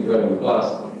three things driving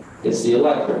cost. It's the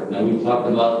electric. Now, we've talked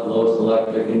about the lowest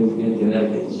electric in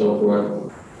Connecticut and so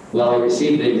forth. Well, I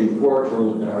received a report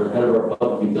from our head of our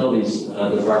public utilities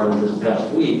department this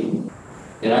past week,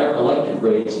 and our electric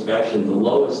rates are actually the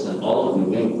lowest in all of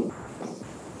New England.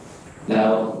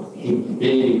 Now, he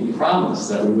made me promise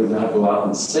that we would not go out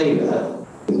and say that,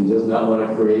 because he does not want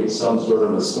to create some sort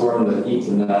of a storm that he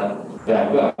cannot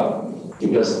back up,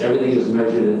 because everything is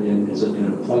measured in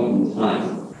a point in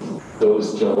time. So it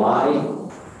was July.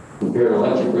 Compared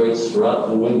electric rates throughout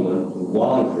New England,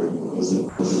 Wallingford was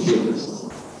the cheapest.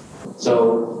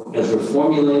 So as we're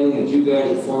formulating, as you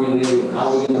guys are formulating how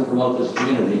we're going to promote this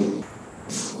community,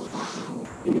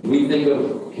 if we think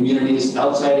of communities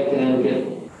outside of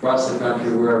Connecticut, across the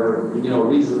country, wherever,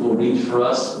 reasonable reach for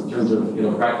us in terms of,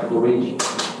 practical reach,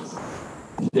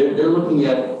 they're looking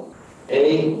at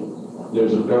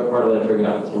there's a part of that figured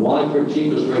out. So Wallingford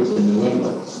cheapest rates in New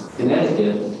England.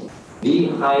 Connecticut, the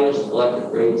highest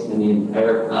electric rates in the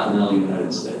entire continental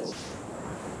United States.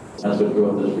 That's what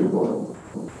drove this report.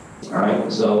 All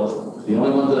right, so the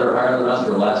only ones that are higher than us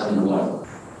are Alaska and Hawaii.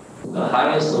 The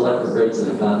highest electric rates in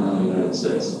the continental United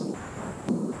States.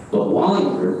 But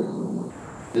Wallingford,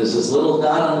 there's this little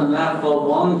dot on the map called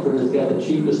Wallingford that's got the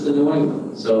cheapest in New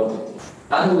England. So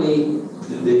how do we,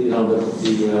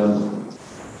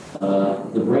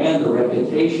 the brand, the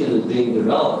reputation is being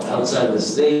developed outside the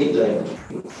state that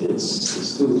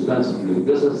it's too expensive to do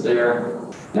business there.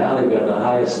 Now they've got the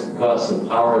highest cost of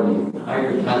power in the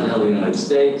entire continental United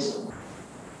States.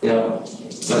 But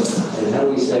how do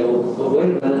we say, well wait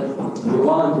a minute, we're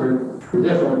Wallingford, we're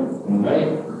different, right?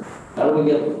 How do we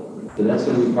get, so that's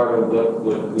going to be part of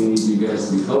what we need you guys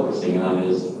to be focusing on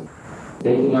is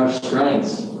taking our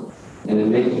strengths and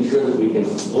then making sure that we can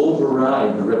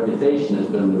override the reputation that's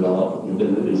been developed, and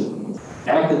that is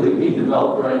actively being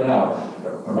developed right now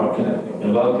about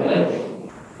connecting.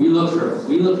 We look for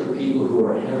people who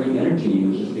are heavy energy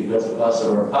users because of us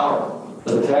or our power.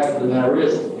 But the fact of the matter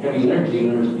is, heavy energy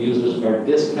users are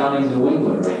discounting New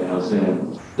England right now,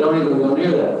 saying, don't even go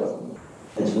near that.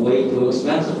 It's way too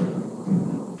expensive.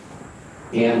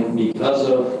 And because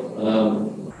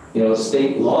of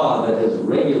state law that has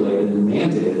regulated and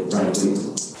mandated, frankly,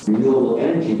 renewable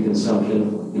energy consumption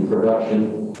and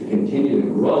production to continue to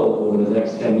grow over the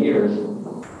next 10 years,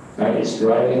 right?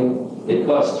 It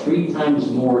costs 3 times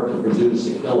more to produce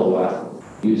a kilowatt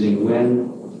using wind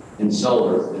and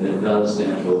solar than it does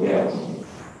natural gas.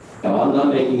 Now, I'm not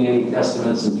making any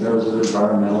estimates in terms of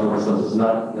environmental or something. It's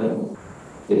not,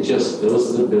 it just, those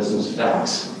are the business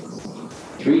facts.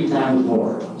 3 times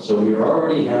more. So we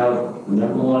already have the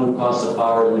 #1 cost of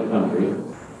power in the country.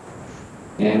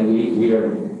 And we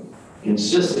are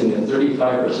insisting that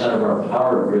 35% of our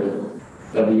power grid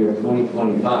by the year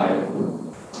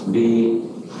 2025 be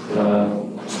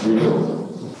renewable,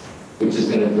 which is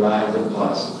going to drive the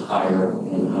cost higher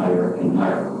and higher and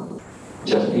higher.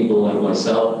 Just people like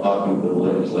myself talking to the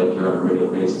legislature on a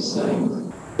regular basis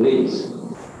saying, please,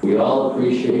 we all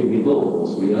appreciate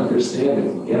renewables, we understand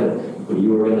it, we get it, but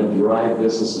you are going to drive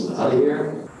businesses out of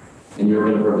here and you're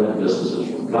going to prevent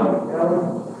businesses from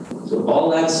coming. So all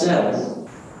that said,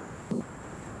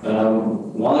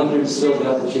 Wallingford's still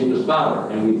got the cheapest power,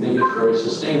 and we think it's very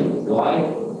sustainable. Why?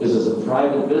 Because as a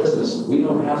private business, we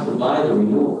don't have to buy the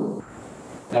renewable.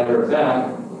 Matter of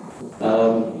fact,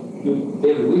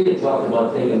 David, we had talked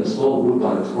about taking this whole group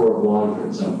on a tour of Wallingford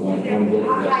at some point, and we get it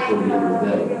back for the end of the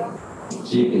day.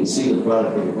 So you can see the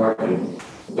product that you're marketing.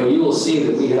 But you will see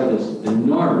that we have this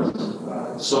enormous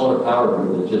solar power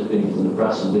grid that's just being from the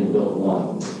press and being built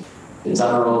along. It's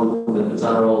on our own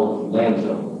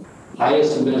landfill.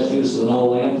 Highest and best use of an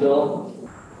old landfill?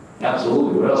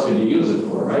 Absolutely. What else could you use it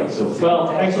for, right? Well,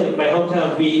 actually, my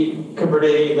hometown, we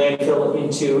converted a landfill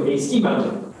into a ski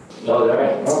mountain. Oh,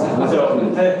 right. So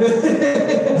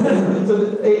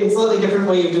it's a slightly different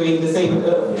way of doing the same,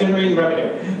 generating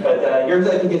revenue. But yours,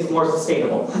 I think, is more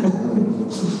sustainable.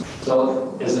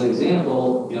 So, as an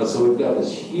example, so we've got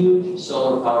this huge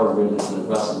solar power grid that's in the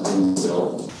process of being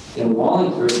built, and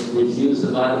Wallingford refused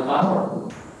to buy the power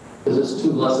because it's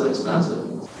too blessed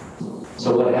expensive.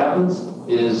 So what happens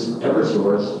is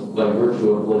Eversource, by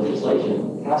virtue of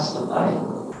legislation, has to buy it.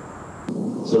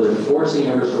 So they're forcing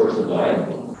Eversource to buy it,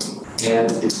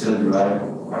 and it's going to drive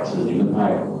prices even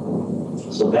higher.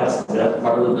 So that's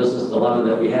part of the business dilemma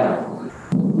that we have.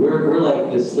 We're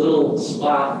like this little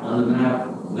spot on the map,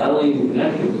 not only in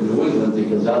connection to New England,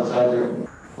 because outside there,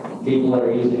 people that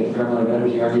are using a fair amount of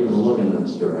energy aren't even looking in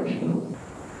this direction.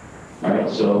 All right,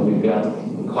 so we've got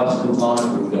the cost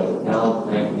component, we've got the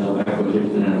talent,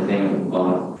 acquisition and entertainment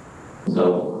component.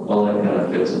 So all that kind of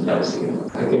fits and ties together.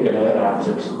 I think an add-on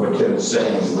to what Tim is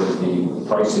saying with the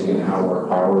pricing and how our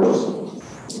power is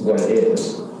what it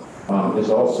is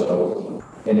also,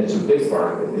 and it's a big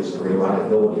part of it, is the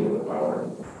reliability of the power.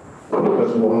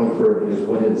 Because Wallingford is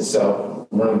wind itself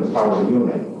running the power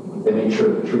unit, they make sure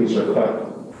the trees are cut.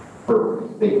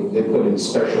 They put in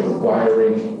special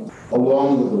wiring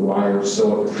along with the wires,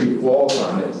 so if a tree falls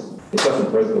on it, it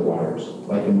doesn't break the wires,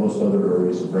 like in most other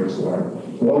areas it breaks the wire.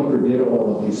 Wallingford did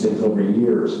all of these things over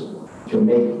years to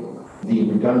make the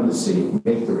redundancy,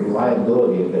 make the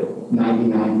reliability of it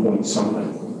 99 point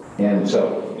something. And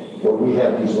so when we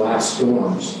had these last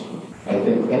storms, I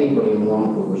think anybody in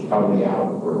Wallingford was probably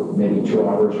out for maybe 2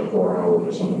 hours or 4 hours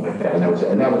or something like that.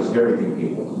 And that was very few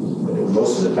people.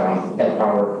 Most of the town had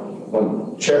power.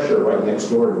 Well, Cheshire, right next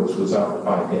door to us, was out for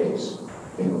 5 days.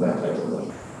 That type of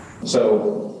thing.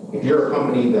 So if you're a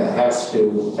company that has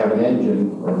to have an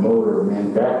engine or motor or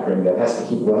manufacturing that has to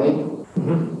keep running,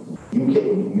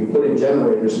 you put in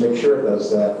generators, make sure it does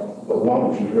that. But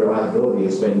Wallingford's reliability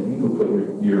has been, you can put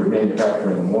your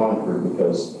manufacturing in Wallingford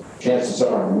because chances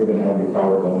are you're going to have your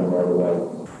power going right away.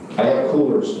 I have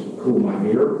coolers to cool my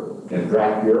beer and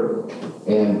draft beer,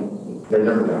 and they're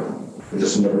never down. They're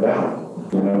just never down.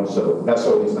 So that's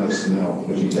always nice to know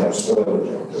because you have spoilage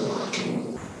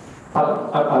out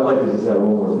there. I'd like to just add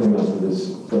one more thing after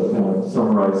this to kind of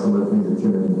summarize some of the things that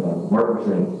Tim and Mark were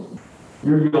saying.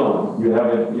 You're young. You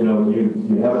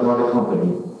haven't run a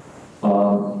company.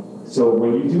 So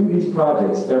when you do these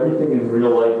projects, everything in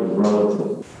real life is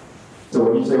relative. So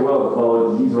when you say,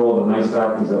 well, these are all the nice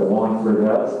factories that Wallingford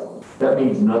has, that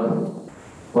means nothing.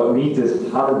 What means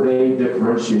is how do they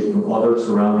differentiate from other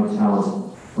surrounding towns?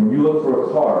 When you look for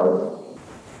a car,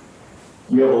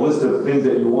 you have a list of things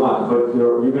that you want, but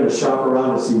you're going to shop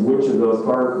around to see which of those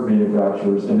car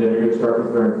manufacturers, and then you're going to start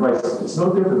comparing prices. It's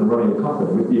no different than running a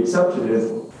company, with the exception is,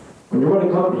 when you run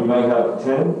a company, you might have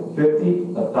 10,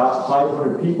 50,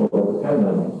 500 people that depend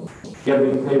on it. You got to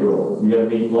meet payroll, you got to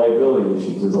meet liability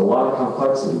issues. There's a lot of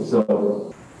complexity.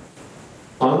 So,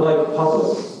 unlike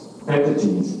public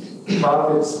entities,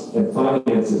 profits and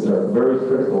finances are very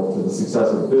critical to the success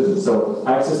of the business. So,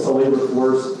 access to labor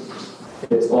force,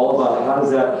 it's all about how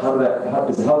is that going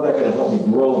to help me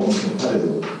grow and be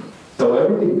competitive. So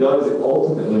everything does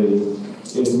ultimately,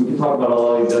 and we can talk about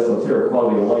all these esoteric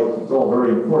quality of life, it's all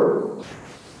very important.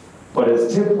 But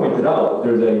as Tim pointed out,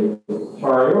 there's a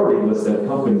priority list that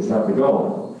companies have to go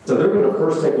on. So they're going to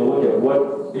first take a look at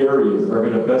what areas are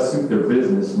going to best suit their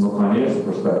business from a financial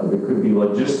perspective. It could be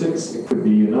logistics, it could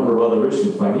be a number of other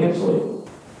issues financially.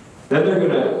 Then they're going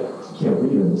to, I can't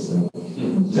read in this thing.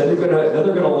 Then they're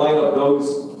going to line up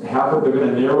those, they're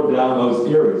going to narrow down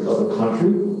those areas of the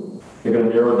country. They're going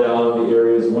to narrow down the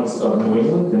areas of New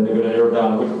England, then they're going to narrow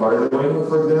down which part of New England,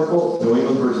 for example, New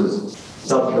England versus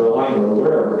South Carolina or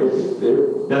wherever.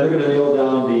 Then they're going to nail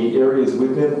down the areas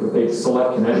within, if they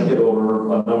select Connecticut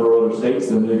over a number of other states,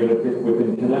 then they're going to pick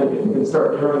within Connecticut. You can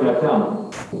start narrowing that down.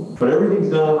 But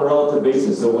everything's done on a relative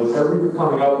basis, so whenever you're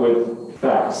coming up with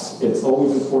facts, it's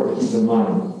always important to keep in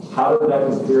mind, how does that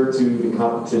compare to the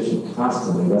competition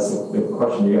constantly? That's the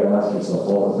question you got to ask yourself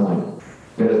all the time.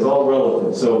 And it's all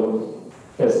relative. So,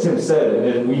 as Tim said, and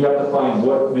then we have to find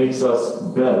what makes us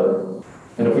better.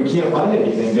 And if we can't find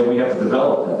anything, then we have to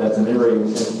develop that. That's an area,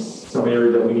 some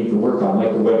area that we need to work on,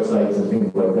 like the websites and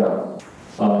things like that.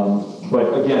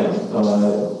 But again,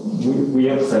 we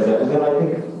emphasize that. And then I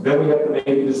think then we have to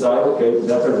maybe decide, okay,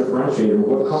 that's our differentiator.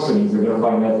 What companies are going to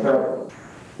find that traffic?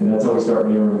 And that's how we start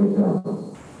narrowing it down.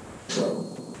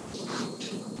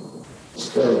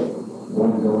 Okay,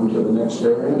 want to go into the next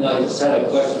area? No, I just had a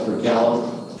question for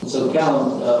Callum. So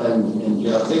Callum and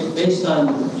Jeff, based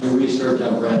on your research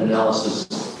on brand analysis,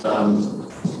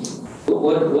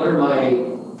 what are my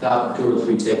top 2 or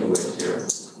 3 takeaways here?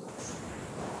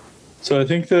 So I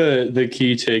think the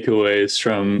key takeaways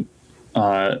from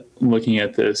looking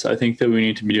at this, I think that we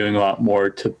need to be doing a lot more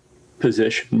to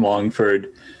position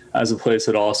Wallingford as a place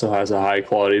that also has a high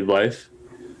quality of life.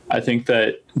 I think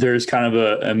that there's kind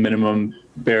of a minimum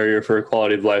barrier for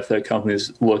quality of life that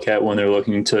companies look at when they're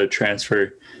looking to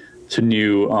transfer to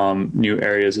new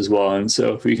areas as well. And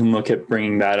so if we can look at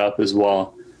bringing that up as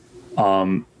well,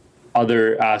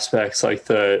 other aspects like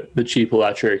the cheap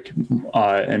electric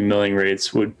and milling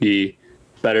rates would be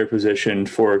better positioned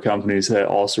for companies that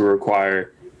also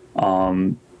require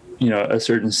a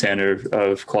certain standard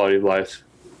of quality of life.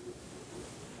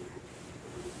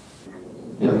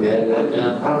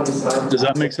 Does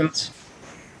that make sense?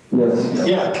 Yes.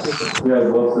 Yeah. Yeah,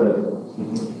 well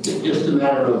said. Just a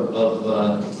matter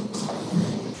of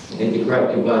and to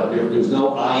correct you, but there's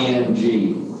no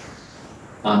ing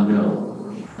on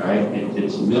mill, right?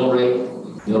 It's mill rate.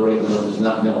 Mill rate is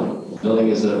not milling. Milling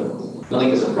is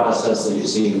a process that you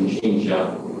see in a machine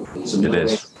shop. It's a mill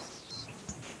rate.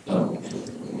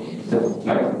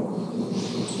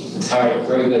 All right,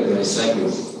 very good, guys. Thank you.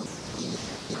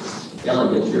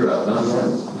 Ellen, get your up,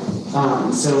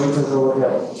 huh? So we took a look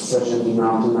at search engine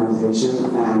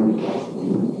optimization,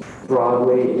 and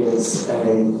broadly is a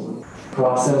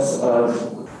process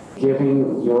of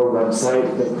giving your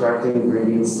website the correct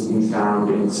ingredients to be found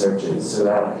in searches. So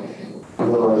that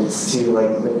relates to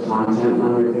like the content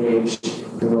on your page,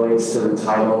 it relates to the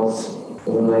titles,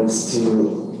 it relates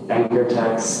to anchor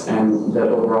text and the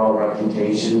overall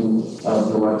reputation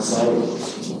of the website.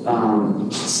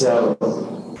 So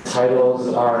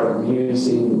titles are used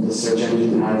in the search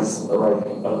engine as like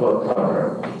a book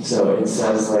cover. So it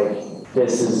says like,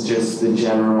 this is just the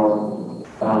general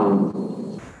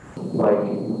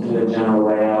the general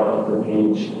layout of the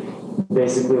page.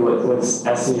 Basically what's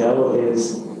SEO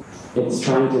is, it's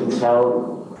trying to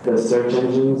tell the search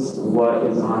engines what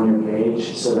is on your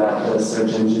page so that the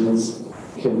search engines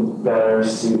can better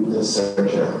suit the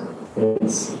searcher.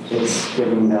 It's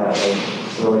giving that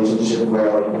relationship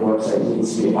where the website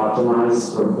needs to be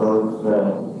optimized for both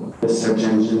the search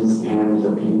engines and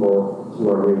the people who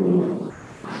are reading it.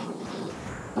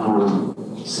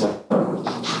 So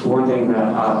one thing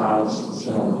that I'll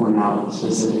point out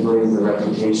specifically is the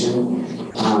reputation.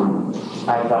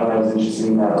 I thought that was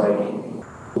interesting that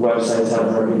websites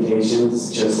have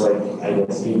reputations just like I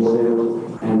guess people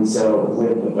do, and so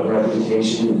with a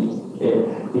reputation,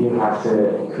 you have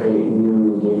to create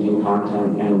new engaging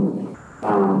content,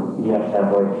 and you have to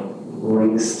have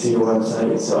links to your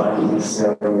website, so I don't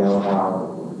necessarily know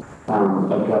how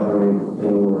a government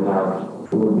thing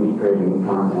would be creating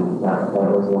content. That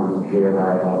was one fear that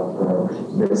I had for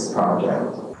this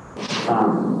project.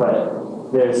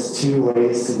 But there's two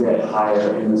ways to get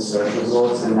higher in the search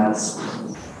results, and that's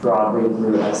broadly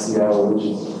through SEO, which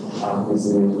is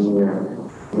obviously making your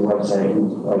website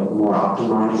like more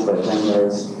optimized, but then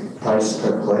there's price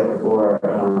per click or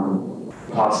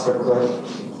cost per click,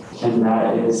 and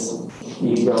that is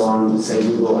you go on, say,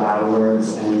 Google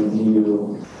AdWords, and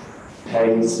you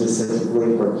pay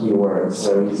specifically for keywords.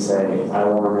 So you say, I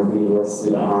want to be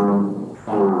listed on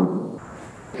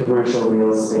commercial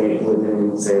real estate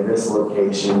within, say, this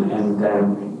location, and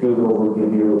then Google will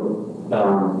give you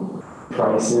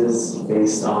prices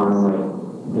based on like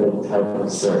the type of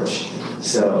search.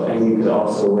 So, and you could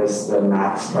also list the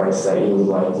max price that you would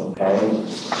like to pay.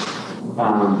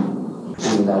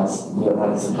 And that's the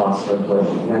cost per click.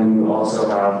 Then you also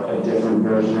have a different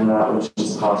version of that, which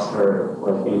is cost per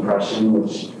like impression,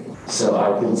 which, so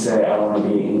I could say I want to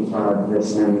be in front of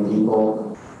this many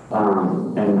people,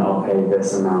 and I'll pay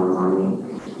this amount of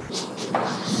money.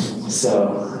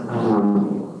 So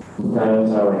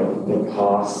those are like the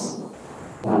costs.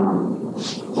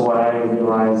 What I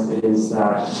realized is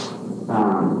that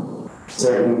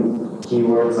certain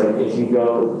keywords, like if you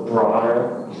go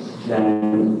broader,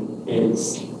 then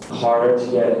it's harder to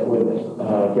get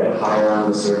higher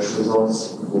on the search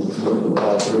results through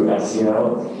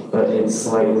SEO, but it's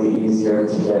slightly easier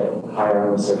to get higher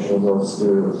on the search results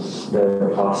through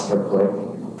the cost per click.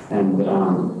 And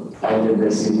I did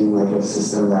this using like a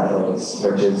system that like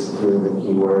searches through the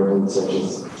keyword and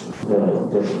searches the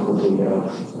difficulty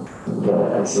of the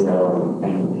SEO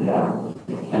and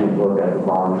it worked at the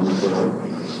volume.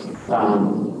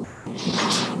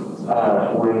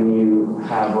 When you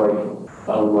have like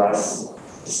a less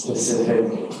specific,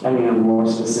 a more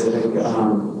specific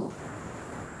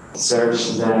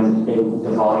search, then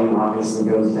the volume obviously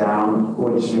goes down,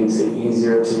 which makes it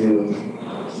easier to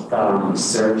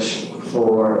search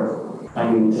for,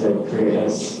 to create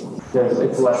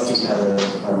it's less competitive,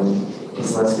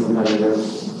 it's less competitive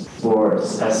for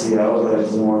SEO, but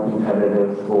it's more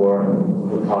competitive for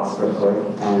the cost per click,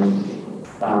 and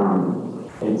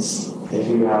if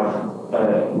you have a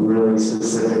really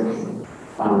specific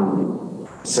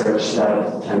search,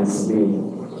 that tends to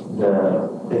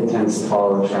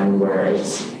follow a trend where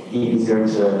it's easier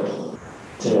to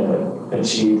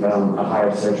achieve a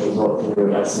higher search result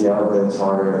through SEO, but it's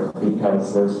harder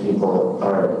because those people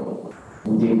are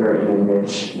deeper in a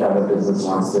niche that a business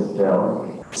wants to fill.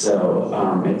 So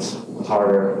it's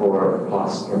harder for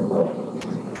cost per click,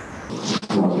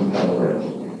 more competitive.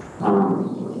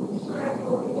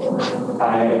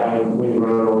 We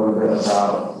wrote a little bit about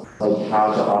like how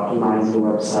to optimize your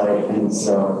website, and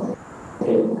so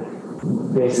it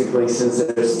basically, since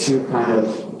there's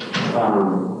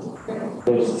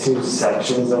there's two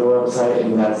sections of a website,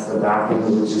 and that's the back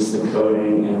end, which is the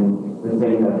coding and the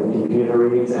thing that the computer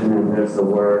reads, and then there's the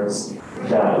words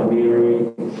that we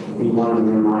read. We want to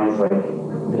minimize like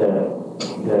the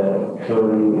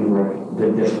coding and like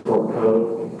the difficult code.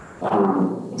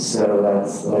 So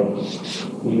that's like,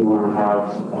 you want to have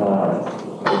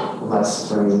less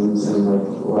frames and like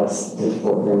less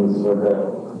difficult things for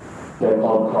they're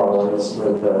called crawlers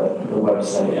for the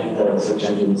website and the search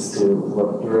engines to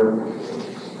look through.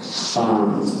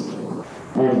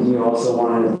 And you also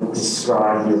want to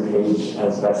describe your page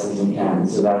as best as you can.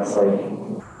 So that's like,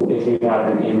 if you have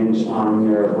an image on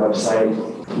your website,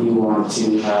 you want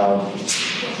to have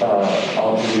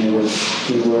alternative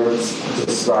keywords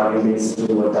describing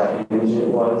basically what that image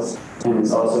was. And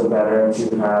it's also better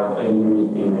to have a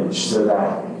unique image so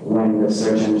that when the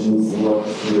search engines look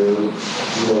through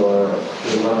your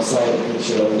website, it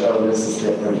shows, oh, this is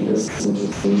different, this is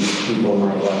interesting, people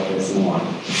might like this more.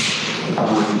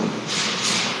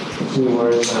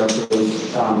 Keywords are big.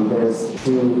 There's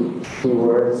two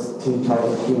types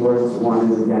of keywords. One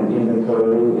is again in the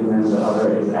coding, and then the other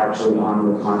is actually on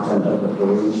the content of the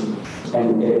page.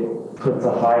 And it puts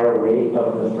a higher weight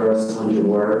of the first 100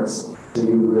 words. So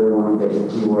you really want to get your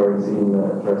keywords in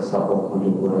the first couple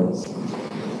 100 words.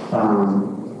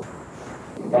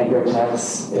 Anchor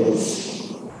text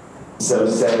is, so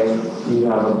say you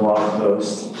have a blog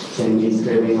post and he's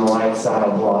creating a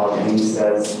lifestyle blog and he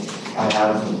says, I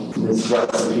have this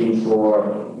recipe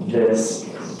for this.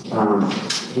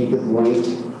 He could link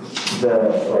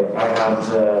I have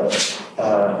the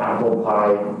apple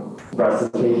pie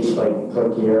recipe, like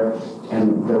click here,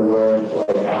 and the word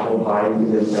like apple pie, you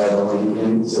can just add a link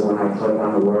in. So when I click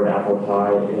on the word apple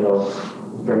pie, it'll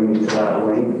bring me to that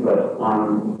link. But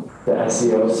on the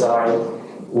SEO side,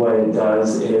 what it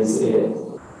does is it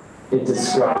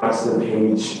describes the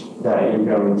page that you're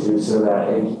going to, so that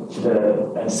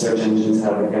the search engines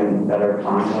have, again, better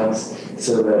context,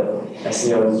 so that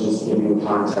SEO is just giving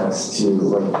context to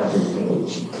like every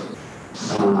page.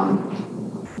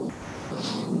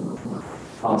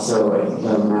 Also, like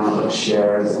the amount of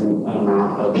shares and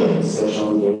amount of like,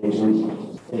 social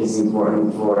engagement is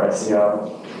important for SEO.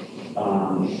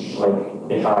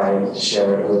 Like if I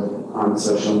share it on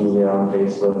social media, on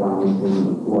Facebook, on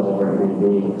LinkedIn, whatever it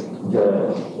may be,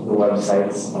 the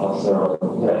websites also,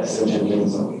 the search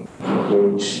engines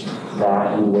gauge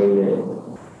that and weight it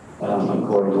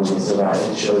accordingly, so that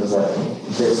it shows that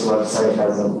this website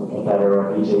has a better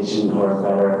reputation or a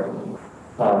better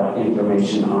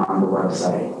information on the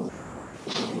website.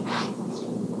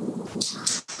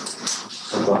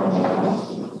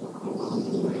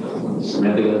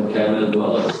 Samantha, Kevin as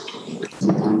well.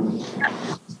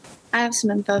 I have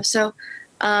some info. So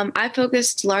I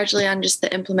focused largely on just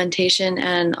the implementation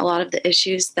and a lot of the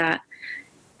issues that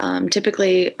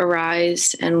typically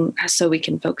arise, and so we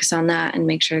can focus on that and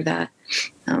make sure that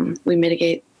we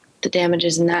mitigate the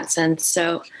damages in that sense.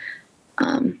 So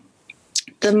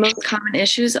the most common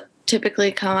issues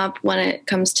typically come up when it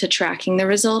comes to tracking the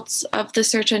results of the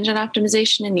search engine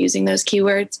optimization and using those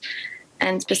keywords,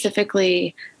 and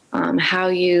specifically how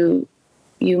you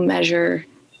measure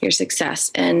your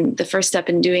success. And the first step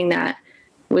in doing that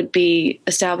would be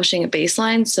establishing a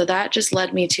baseline. So that just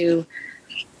led me to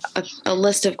a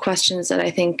list of questions that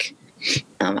I think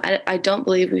I don't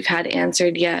believe we've had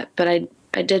answered yet, but I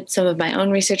did some of my own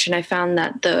research, and I found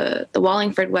that the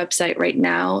Wallingford website right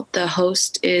now, the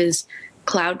host is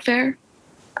Cloudflare.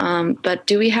 But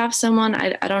do we have someone,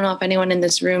 I don't know if anyone in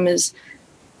this room is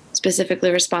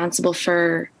specifically responsible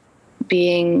for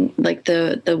being like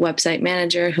the website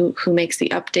manager who makes the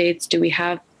updates? Do we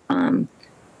have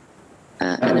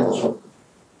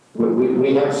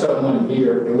we have someone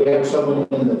here, and we have someone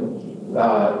in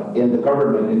the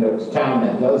government, in the town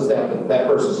that does that, but that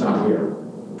person's not here.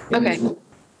 Okay.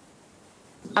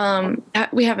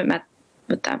 We haven't met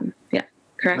with them yet,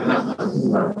 correct?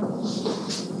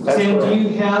 Sam, do you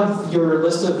have your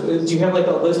list of, do you have like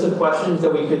a list of questions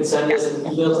that we could send as an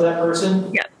email to that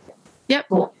person? Yep.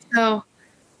 Cool. So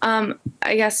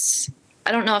I guess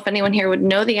I don't know if anyone here would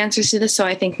know the answers to this, so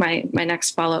I think my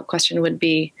next follow-up question would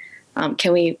be,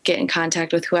 can we get in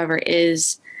contact with whoever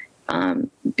is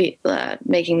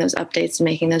making those updates and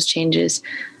making those changes?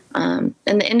 And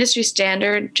the industry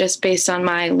standard, just based on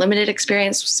my limited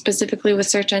experience specifically with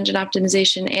search engine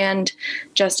optimization and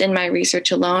just in my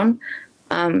research alone,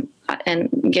 and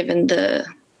given the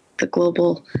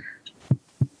global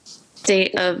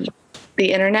state of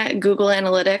the internet, Google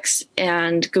Analytics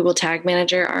and Google Tag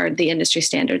Manager are the industry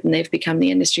standard, and they've become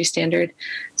the industry standard.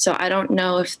 So I don't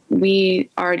know if we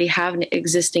already have an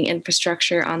existing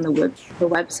infrastructure on the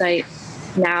website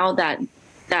now that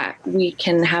we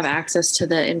can have access to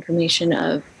the information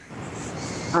of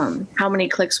how many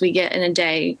clicks we get in a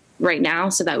day right now,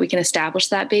 so that we can establish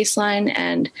that baseline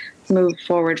and move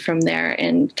forward from there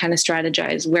and kind of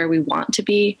strategize where we want to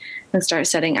be and start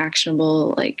setting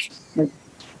actionable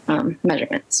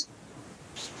measurements.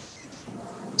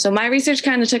 So my research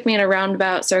kind of took me in a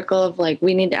roundabout circle of like,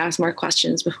 we need to ask more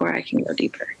questions before I can go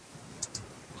deeper.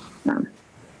 Very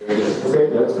good. Okay,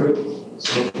 that's great.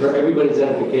 So for everybody's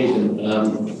edification,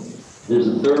 there's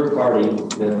a third party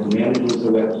that manages the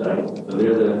website. So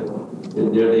they're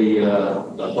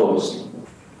the host.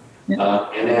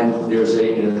 And then there's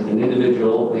an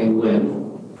individual named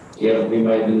Lynn. She happens to be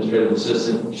my administrative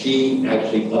assistant. She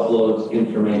actually uploads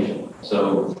information.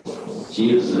 So she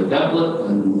uses a template,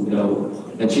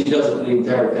 and she does it for the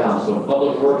entire town. So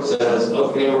Public Works says,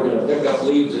 okay, we're going to pick up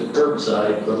leaves at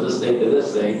curbside from this date to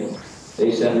this date.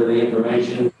 They send her the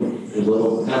information. There's a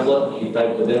little template. She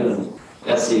types it in, and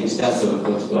that's the extent of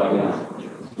what's going on.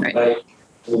 Right. I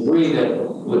agree that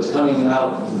what's coming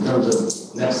out in terms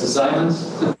of next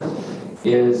assignments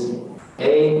is,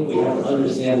 A, we have to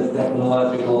understand the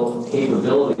technological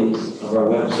capabilities of our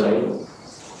website.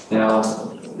 Now,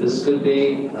 this could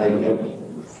be, I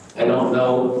don't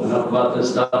know enough about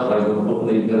this stuff. I've been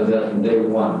openly done that from day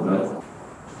one, but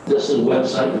this is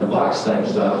website in the box type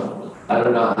stuff. I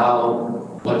don't know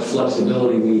how much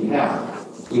flexibility we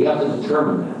have. We have to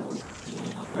determine that.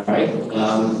 All right.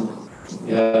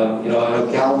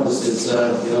 Calvin is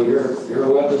you're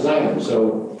a web designer,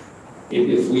 so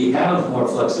if we have more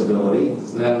flexibility,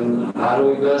 then how do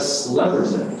we best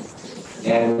leverage it?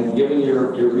 And given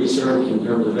your research in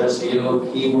terms of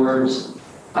SEO, keywords,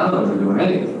 I don't know if we're doing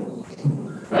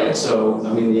anything, right? So,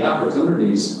 I mean, the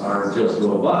opportunities are just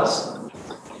robust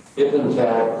if, in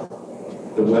fact,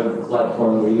 the web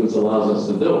platform we use allows us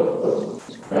to do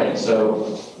it, right?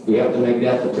 So we have to make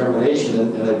that determination,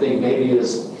 and I think maybe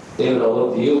as David, I'll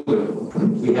look to you, but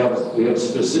we have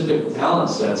specific talent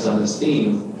sets on this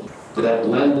team that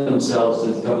lend themselves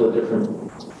to a couple of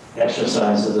different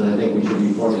exercises that I think we should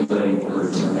be formulating for our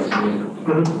next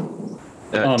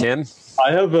meeting. Tim?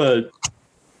 I have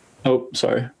oh,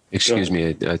 sorry. Excuse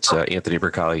me, it's Anthony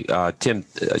Bercali. Tim,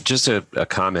 just a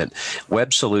comment.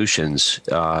 Web Solutions,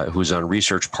 who's on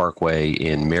Research Parkway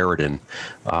in Meriden,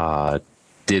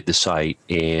 did the site,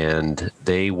 and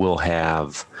they will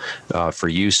have, for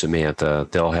you, Samantha,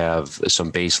 they'll have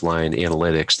some baseline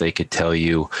analytics. They could tell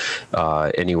you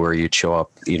anywhere you'd show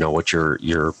up, you know, what your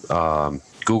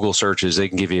Google searches. They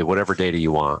can give you whatever data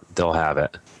you want. They'll have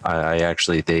it.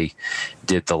 They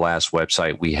did the last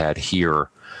website we had here.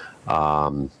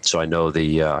 So I know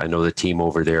the team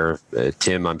over there.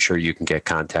 Tim, I'm sure you can get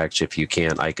contacts. If you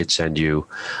can't, I could send you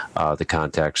the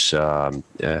contacts at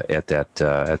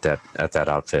that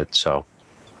outfit. So.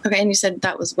 Okay, and you said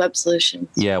that was Web Solutions.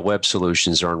 Yeah, Web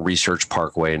Solutions are on Research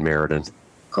Parkway in Meriden.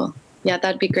 Cool. Yeah,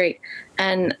 that'd be great.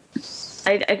 And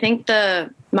I think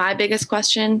my biggest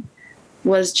question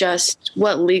was just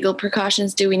what legal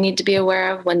precautions do we need to be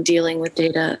aware of when dealing with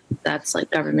data that's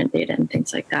like government data and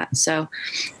things like that. So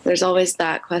there's always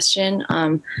that question.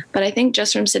 But I think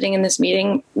just from sitting in this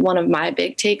meeting, one of my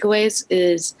big takeaways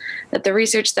is that the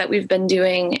research that we've been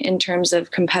doing in terms of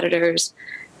competitors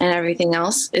and everything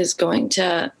else is going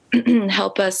to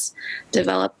help us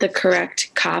develop the correct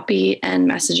copy and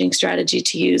messaging strategy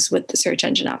to use with the search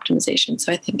engine optimization.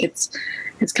 So I think it's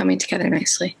coming together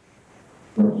nicely.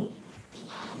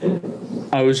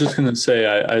 I was just going to say,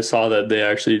 I saw that they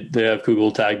have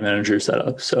Google Tag Manager set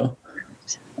up. So,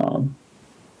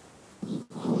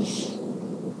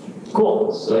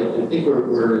 cool. So I think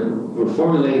we're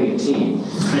formulating a team.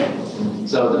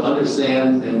 So to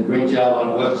understand, and great job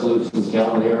on Web Solutions,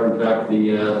 Calvin here. In fact,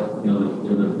 the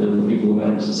people who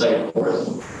manage the site for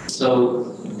us.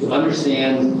 So to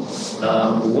understand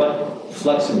what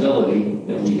flexibility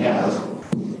that we have.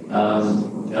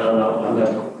 I don't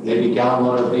know. Maybe Cal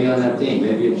wanted to be on that team.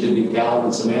 Maybe it should be Cal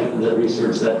and Samantha that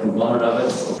research that component of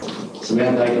it.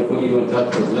 Samantha, I can put you in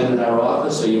touch with Lynn in our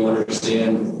office so you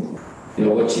understand,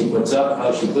 what she puts up,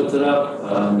 how she puts it up.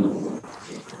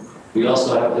 We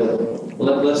also have to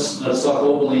let's talk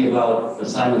openly about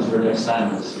assignments for next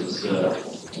time.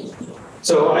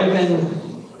 So I've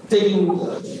been taking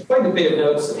quite a bit of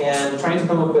notes and trying to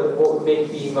come up with what would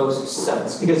make the most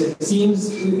sense, because it seems,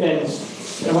 and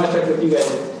I want to check with you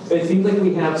guys. But it seems like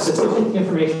we have sufficient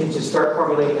information to start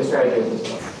formulating a strategy at this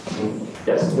point.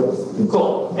 Yes?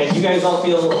 Cool. And you guys all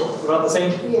feel about the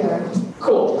same? Yeah.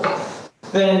 Cool.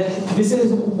 Then this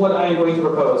is what I'm going to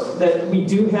propose, that we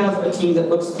do have a team that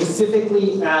looks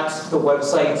specifically at the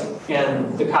website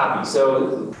and the copy.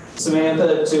 So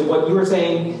Samantha, to what you were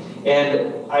saying,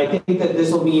 and I think that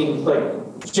this will mean like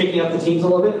shaking up the teams a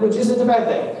little bit, which isn't a bad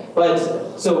thing.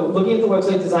 But so looking at the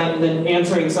website design and then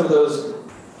answering some of those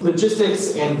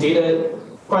logistics and data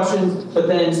questions, but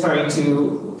then starting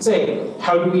to say,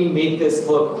 how do we make this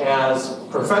look as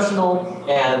professional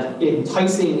and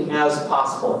enticing as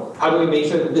possible? How do we make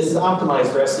sure that this is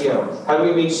optimized for SEO? How do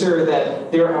we make sure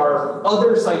that there are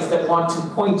other sites that want to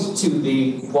point to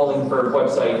the Wallingford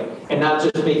website and not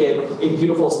just make it a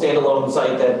beautiful standalone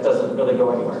site that doesn't really go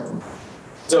anywhere?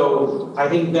 So I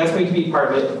think that's going to be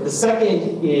part of it. The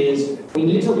second is we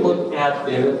need to look at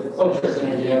David, just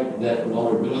interject that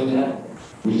while we're doing that,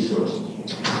 resources.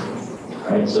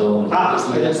 Right. So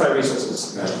identify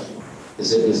resources. Right.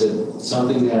 Is it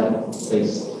something that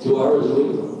takes 2 hours a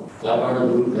week, 5 hours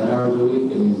a week, 10 hours a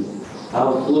week? I mean,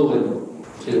 how fluid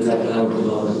should an economic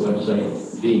development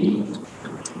website be?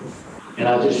 And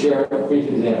I'll just share a brief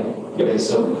example. Okay,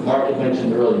 so Mark had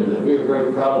mentioned earlier that we were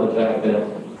very proud of the fact that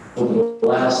over the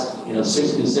last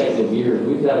 6 consecutive years,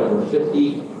 we've got over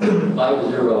 50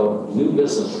 new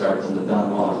business starts in the town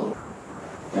hall.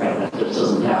 Right? That just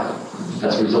doesn't happen.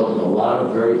 That's a result of a lot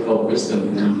of very focused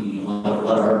and a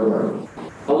lot of hard work.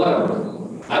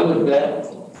 However, I would bet,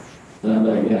 and I'm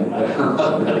not again, I'm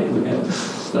not betting again,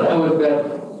 but I would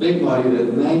bet big money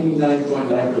that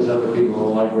 99.9% of the people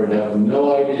in Wallingford have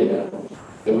no idea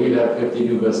that we've had 50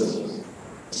 new businesses.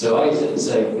 So I sit and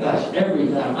say, gosh, every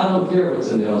time, I don't care if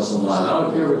it's a nail salon, I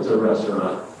don't care if it's a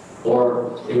restaurant,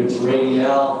 or if it's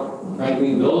radial,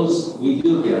 frankly, those we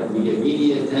do get. We get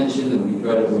media attention and we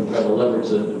try to leverage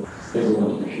the bigger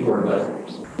ones for sure.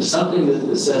 But there's something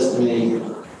that says to me,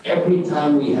 every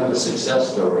time we have a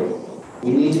success story,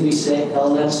 we need to be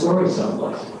telling that story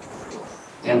someplace.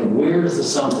 And where's the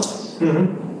someplace?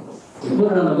 Mm-hmm. We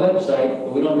put it on the website,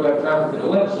 but we don't drive traffic to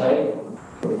the website.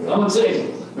 I'm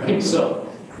saying, right? So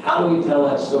how do we tell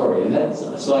that story? And that's,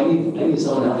 so I need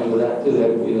someone to help me with that too. That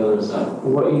would be the other side.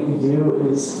 What you could do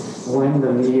is when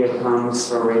the media comes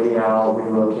for Radial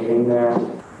relocating there,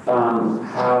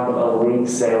 have a link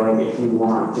say, like, if you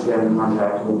want to get in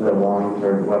contact with the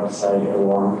Wallingford website or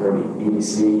Wallingford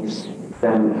EDC,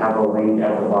 then have a link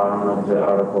at the bottom of the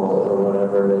article or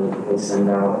whatever they send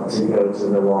out to go to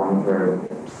the Wallingford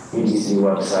EDC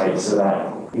website, so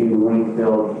that you link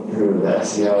build through the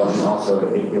SEO, and also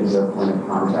it gives a point of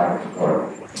contact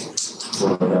for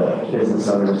the business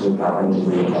owners who happen to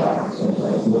read that.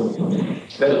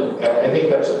 I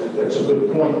think that's a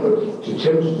good point, but to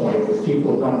Tim's point, if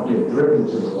people don't get driven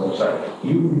to the website,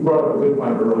 you brought up a good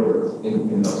point earlier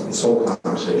in this whole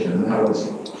conversation, and that was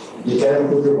you got to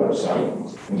improve your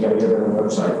website, you got to get it on the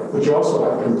website, but you also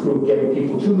have to improve getting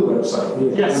people to the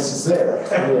website. Yes, it's there.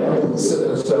 And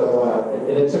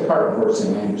it's a cart and horse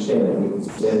thing. I understand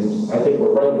it, and I think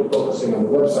we're right with focusing on the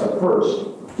website first.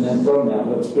 And then from that,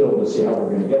 let's build to see how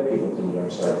we're going to get people to the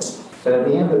website. But at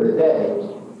the end of the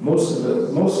day, most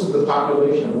of the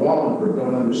population of Wallingford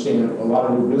don't understand a lot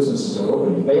of new businesses are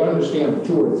opening. They understand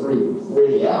 2 or 3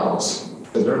 radials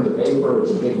because they're in the paper,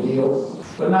 it's a big deal,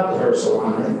 but not the hair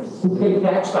salon, who pay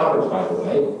tax dollars, by the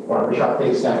way. Barbershop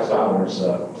pays tax dollars,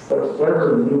 but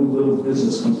whatever new little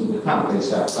business comes into town pays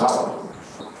tax dollars.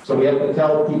 So we have to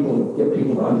tell people, get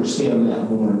people to understand that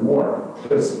more and more.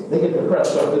 Because they get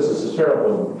depressed, oh, business is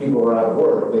terrible, people are out of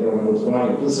work, they don't know what's going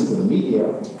on, listen to the media.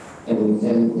 And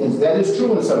that is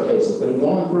true in some cases, but in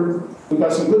Wallingford, we've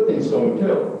got some good things going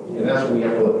too. And that's what we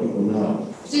have to let people know.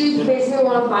 So you basically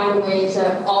want to find a way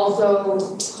to also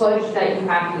push that you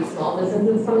have these small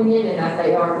businesses coming in and that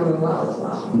they are doing well as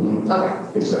well. Mm-hmm.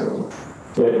 Okay.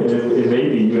 Exactly. It may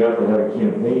be you have to have a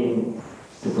campaign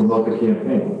to promote the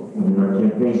campaign. I mean, our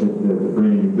campaign to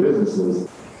bring in businesses,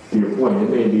 to your point, it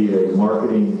may be a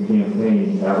marketing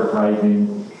campaign,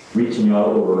 advertising, reaching out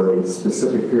over a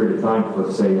specific period of time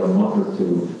for, say, a month or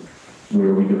 2,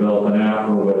 where we develop an app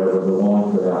or whatever, the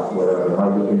Wallingford app, whatever,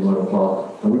 however you want to call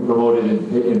it, and we promote it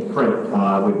in print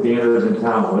with banners in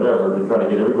town, whatever, to try to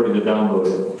get everybody to download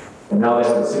it. And now they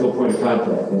have a single point of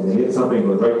contact, and they hit something,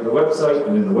 goes right to the website,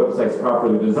 and then the website's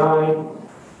properly designed,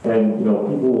 and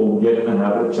people will get in the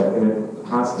habit of checking it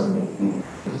constantly.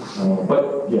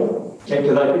 But yeah,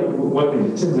 because I think one thing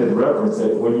that Tim had referenced,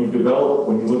 that when you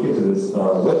look into this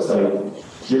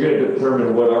website, you're going to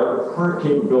determine what our current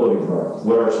capabilities are,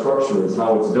 what our structure is,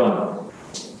 how it's done.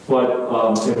 But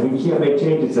and we can't make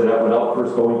changes to that without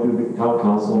first going through the town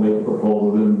council, making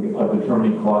proposals and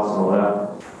determining costs and all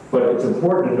that. But it's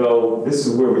important to know this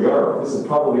is where we are. This is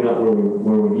probably not where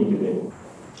we need to be.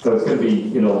 So it's going to be,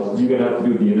 you're going to have to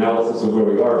do the analysis of where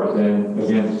we are. But then,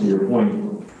 again, to your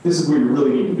point, this is where you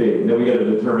really need to be. And then we got to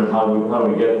determine how do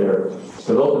we get there.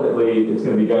 Because ultimately, it's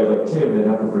going to be guys like Tim that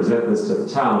have to present this to the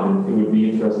town, and it would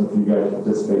be interesting for you guys to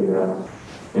participate in that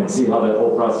and see how that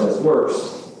whole process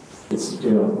works. It's,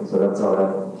 so that's how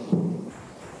that.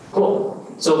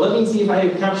 Cool. So let me see if I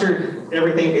captured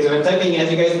everything, because I'm typing as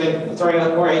you guys have been throwing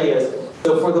out more ideas.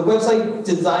 So for the website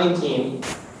design team,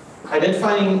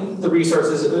 identifying the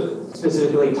resources,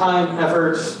 specifically time,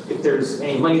 effort, if there's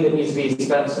any money that needs to be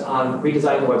spent on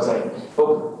redesigning the website.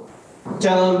 But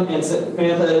Callum and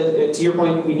Samantha, to your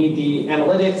point, we need the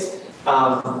analytics.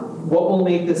 What will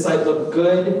make the site look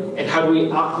good, and how do we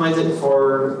optimize it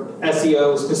for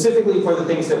SEO, specifically for the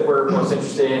things that we're most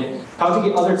interested in? How to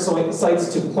get other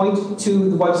sites to point to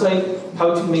the website,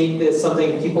 how to make this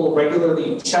something people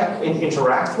regularly check and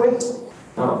interact with.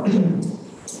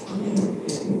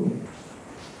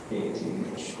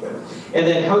 And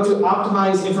then how to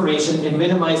optimize information and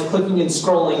minimize clicking and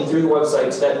scrolling through the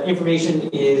website so that information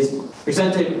is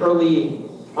presented early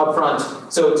up front.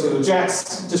 So to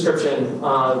Jack's description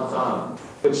of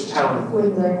which town?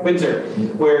 Windsor,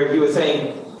 where he was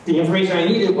saying the information I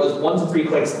needed was 1 to 3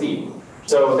 clicks deep.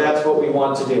 So that's what we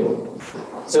want to do.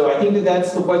 So I think that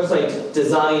that's the website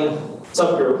design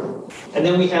subgroup. And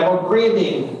then we have our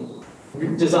branding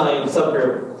design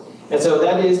subgroup. And so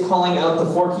that is calling out the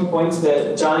 4 key points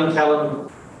that John and Callum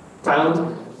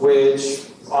found, which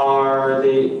are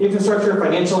the infrastructure,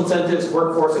 financial incentives,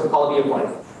 workforce, and quality of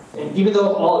life. And even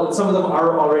though some of them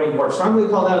are already more strongly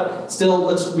called out, still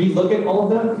let's relook at all of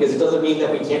them, because it doesn't mean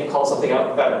that we can't call something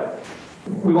out better.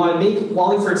 We want to make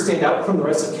Wallingford stand out from the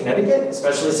rest of Connecticut,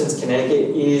 especially since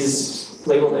Connecticut is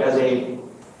labeled as a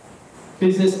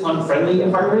business unfriendly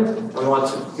environment. And we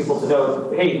want people to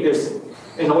know, hey, there's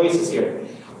an oasis here.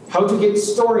 How to get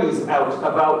stories out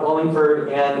about Wallingford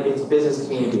and its business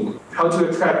community. How to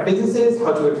attract businesses,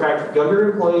 how to attract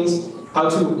younger employees, how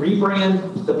to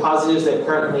rebrand the positives that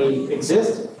currently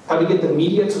exist, how to get the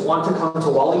media to want to come to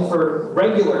Wallingford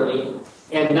regularly,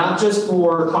 and not just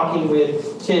for talking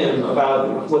with Tim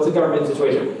about what's the government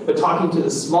situation, but talking to the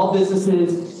small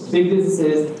businesses, big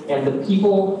businesses, and the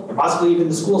people, and possibly even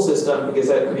the school system, because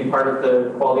that could be part of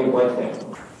the quality of life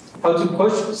thing. How to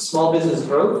push small business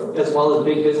growth as well as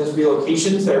big business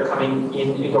relocations that are coming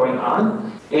in and going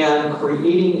on, and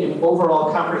creating an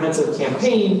overall comprehensive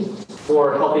campaign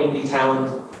for helping the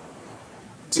town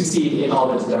succeed in all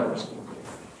of its endeavors.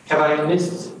 Have I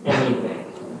missed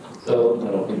anything? So,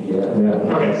 I don't think you have.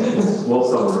 Yeah. Okay. We'll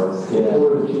summarize. Yeah. Who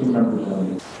are the team members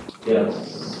on it? Yeah.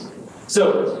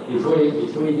 So, Before you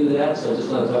do that, so I just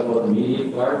want to talk about the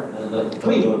media part, and let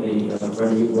Please. the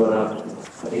friend you brought up,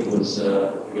 I think it was,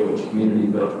 I forget which community,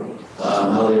 but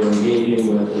how they were engaging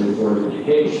with the Board of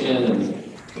Education, and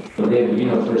so they,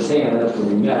 firsthand, that's where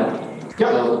we met.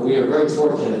 Yep. So we are very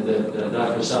fortunate that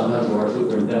Dr. Salmento, our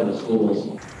superintendent of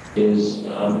schools, is,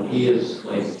 he is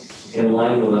like in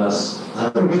line with us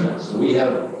 100%. So we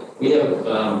have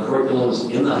curriculums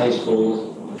in the high schools,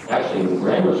 actually in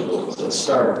grammar schools that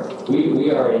start.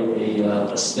 We are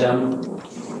a STEM,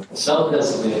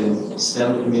 self-designated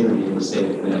STEM community in the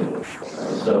state of Connecticut.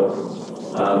 So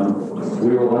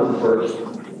we were one of the first,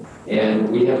 and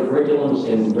we have curriculums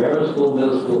in grammar school,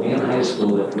 middle school, and high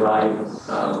school that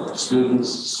drive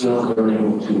students'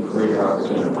 learning to career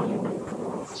opportunity.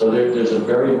 So there's a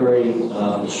very,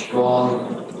 very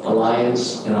strong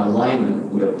alliance and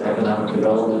alignment with economic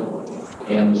development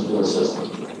and the school system.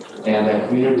 And that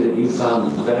community that you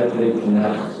found benefiting from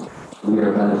that, we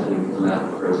are benefiting from that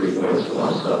for every way as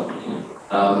well.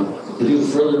 So to do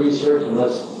further research,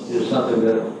 unless there's something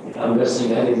that I'm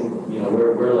missing, I think,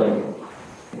 we're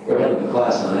ahead of the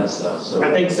class on that stuff. So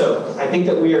I think so. I think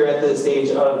that we are at the stage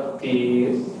of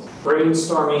the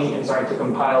brainstorming and starting to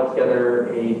compile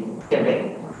together a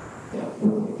campaign. yeah.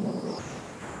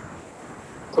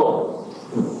 Cool.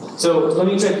 So let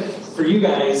me check for you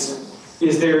guys.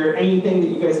 Is there anything that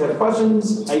you guys have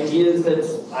questions, ideas that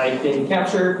I didn't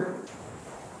capture?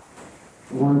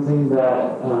 One thing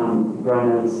that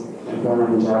Brennan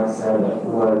and Jack said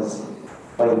was,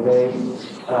 like, they,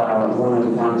 one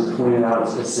of the towns pointed out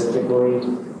specifically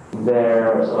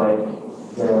their,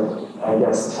 I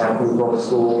guess, technical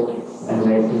school, and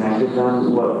they connected them.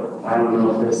 Look, I don't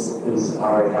know if this is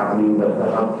already happening, but the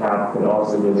hubcap could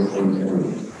also do the same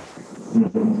thing.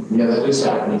 Mm-hmm. Yeah, that is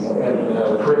happening.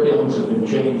 Curriculums have been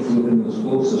changed within the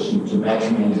school system to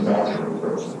match manufacturing,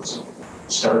 for instance.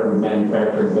 Started with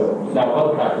manufacturing, but now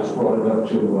hubcap has brought it up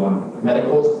to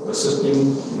medical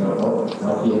assisting,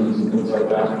 LPNs and things like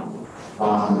that,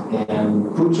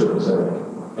 and food service area,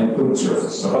 and food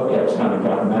service. So hubcap's kind of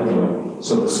gotten that way.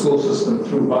 So the school system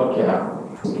through hubcap,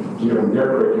 during their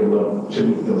curriculum, to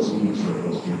meet those needs for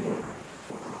those people.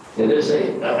 Yeah, there's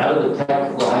out of the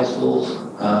technical high schools,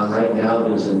 right now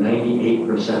there's a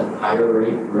 98% higher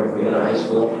rate directly out of high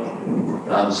school.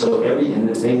 So and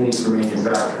it's mainly for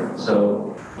manufacturing.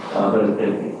 So, but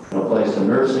it applies to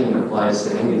nursing, it applies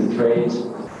to any of the trades.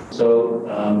 So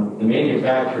the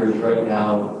manufacturers right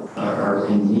now are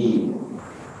in need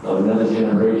of another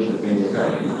generation of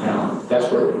manufacturing talent.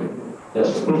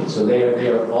 Desperately. So they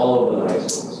are all over the high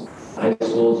schools. High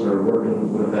schools are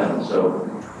working with them. So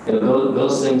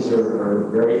those things are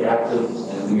very active,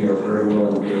 and we are very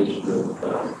well engaged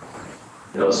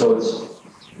with. So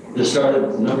this started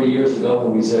a number of years ago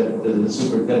when we said to the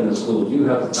superintendent of schools, you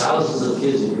have thousands of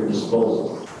kids at your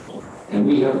disposal. And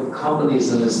we have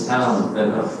companies in this town that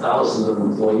have thousands of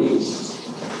employees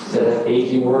that have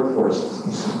aging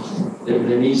workforces.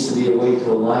 There needs to be a way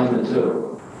to align the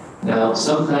two. Now,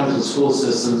 sometimes in school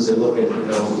systems, they look at,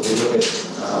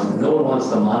 no one wants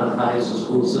to monetize the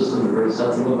school system. They're very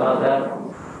sensitive about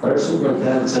that. But our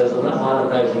superintendent says, I'm not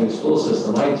monetizing the school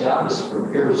system. My job is to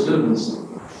prepare students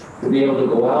to be able to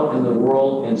go out in the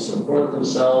world and support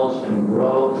themselves and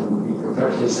grow and be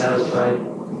professionally satisfied.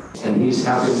 And he's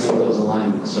happy to make those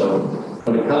alignments. So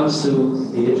when it comes to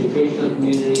the educational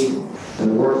community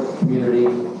and the work community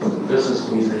and the business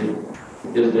community,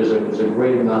 there's a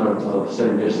great amount of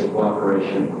synergistic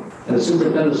cooperation. And the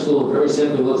superintendent of school very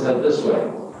simply looks at it this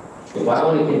way. If I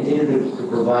want to continue to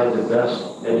provide the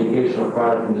best educational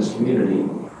product in this community,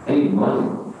 I need money.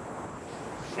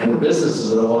 And the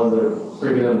businesses are the ones that are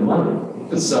bringing in the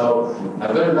money. So I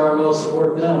better darn well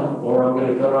support them, or I'm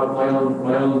going to cut off my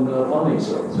own funding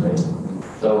source, right?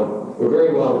 So we're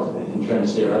very well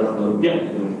entrenched here. I don't know.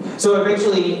 Yeah. So I've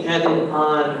actually added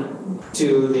on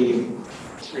to the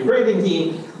rebranding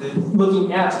team,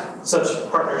 looking at such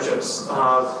partnerships,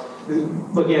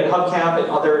 looking at hubcap and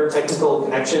other technical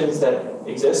connections that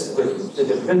exist with the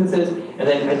different businesses, and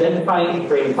then identifying and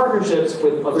creating partnerships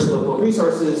with other local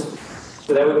resources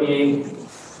So that would be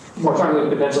more targeted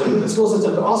potentially with the school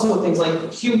system, but also things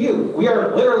like QU. We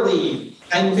are literally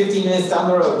 10, 15 minutes down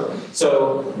the road.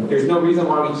 So there's no reason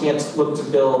why we can't look to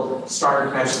build stronger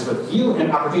connections with you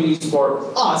and opportunities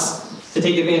for us to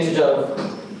take advantage of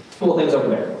cool things over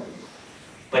there.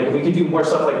 Like if we could do more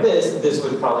stuff like this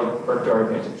would probably work to our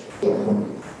advantage.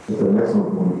 That's an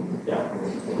excellent point. Yeah.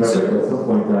 At some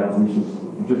point that we should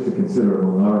just to consider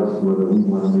among ours whether we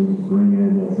want to maybe bring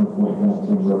in at some point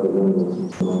some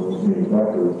representatives from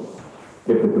manufacturers.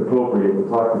 If it's appropriate to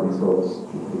talk to these folks,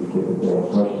 we get their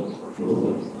questions.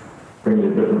 Bring in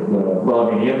a different, well,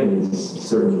 I mean, Anthony's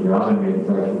certainly on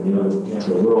manufacturing, you know,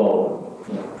 so we're all.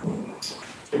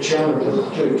 Chandler,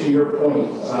 to your point,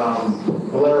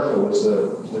 Valerica was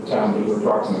the town we were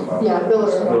talking about. Yeah,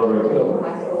 Billerica.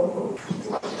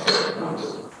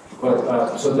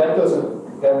 But so that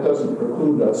doesn't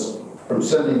preclude us from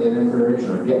sending an information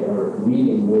or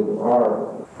meeting with our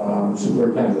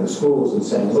superintendent of schools and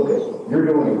saying, look, you're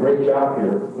doing a great job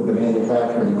here with the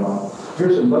manufacturing law.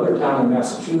 Here's another town in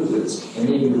Massachusetts, and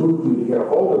maybe who you to get a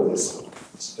hold of this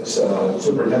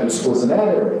superintendent of schools in that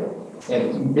area.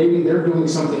 And maybe they're doing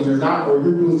something you're not, or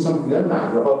you're doing something they're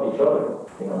not. You'll help each other.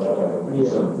 You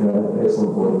know,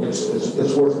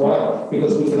 it's worthwhile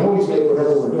because we can always make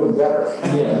whatever we're doing better.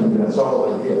 And that's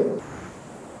all I did.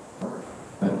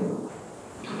 Thank you.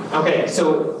 Okay,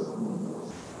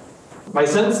 so my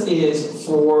sense is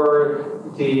for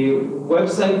the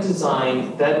website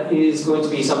design, that is going to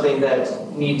be something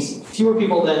that needs fewer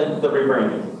people than the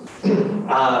rebranding.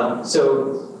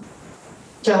 So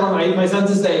Callum, my sense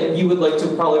is that you would like to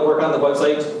probably work on the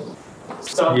website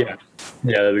stuff. Yeah,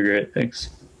 that'd be great.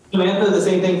 Thanks. Samantha, the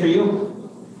same thing for you?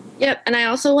 Yep. And I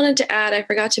also wanted to add, I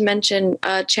forgot to mention,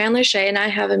 Chandler Shea and I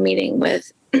have a meeting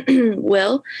with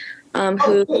Will,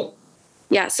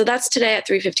 yeah, so that's today at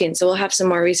 3:15. So we'll have some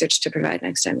more research to provide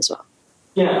next time as well.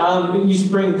 Yeah, you should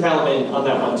bring Callum in on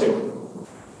that one too.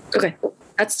 Okay.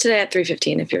 That's today at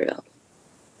 3:15 if you're available.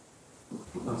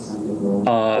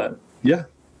 Yeah.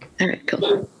 All right,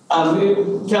 cool.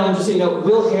 Callum, just so you know,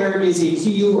 Will Hare is a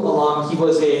QU alum. He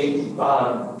was a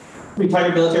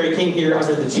retired military, came here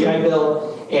under the GI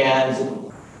Bill, and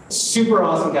super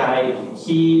awesome guy.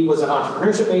 He was an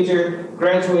entrepreneurship major,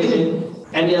 graduated,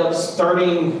 ended up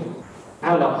starting, I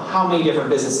don't know how many different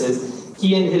businesses.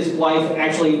 He and his wife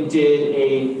actually did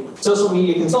a social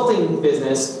media consulting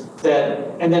business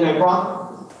and then I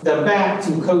brought them back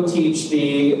to co-teach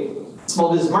the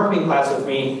small business marketing class with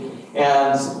me,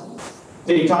 and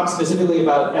they talked specifically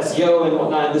about SEO and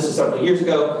whatnot. This was several years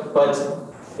ago,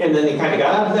 and then they kind of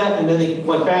got out of that, and then they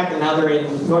went back, and now they're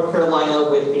in North Carolina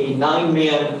with a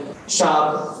 9-man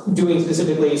shop doing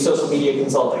specifically social media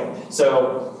consulting.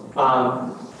 So,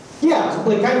 yeah,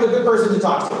 like kind of a good person to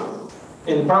talk to,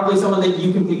 and probably someone that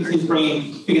you can pick his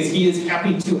brain because he is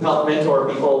happy to help mentor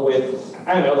people with,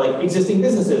 I don't know, like existing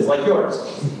businesses like yours.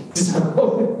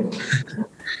 So,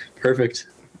 perfect.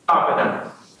 Talk with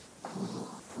them.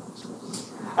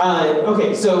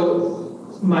 Okay,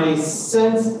 so my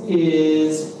sense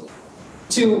is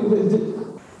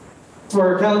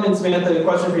for Callum and Samantha, a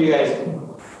question for you guys.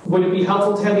 Would it be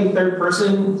helpful to have a third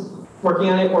person working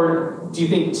on it, or do you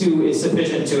think 2 is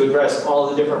sufficient to address all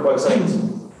the different websites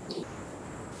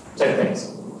type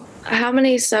things? How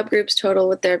many subgroups total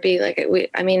would there be?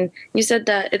 I mean, you said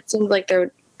that it seemed like there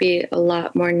would be a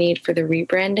lot more need for the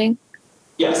rebranding.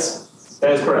 Yes,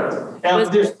 that is correct.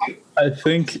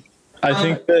 I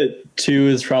think that 2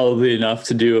 is probably enough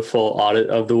to do a full audit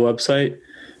of the website,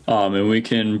 and we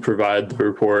can provide the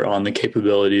report on the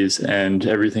capabilities and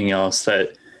everything else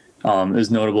that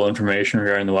is notable information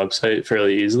regarding the website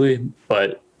fairly easily.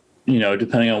 But, you know,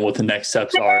 depending on what the next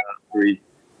steps are, after we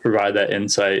provide that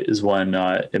insight is when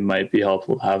it might be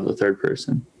helpful to have the third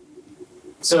person.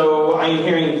 So I'm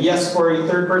hearing yes for a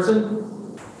third person?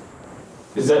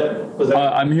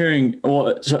 I'm hearing,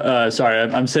 sorry,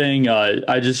 I'm saying,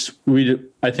 I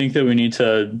think that we need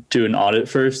to do an audit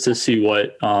first to see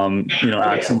what,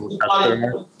 actionable steps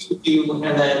there are.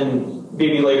 And then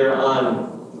maybe later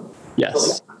on.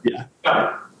 Yes. Yeah. Got it.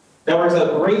 That works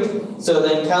out great. So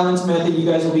then Cal and Samantha, you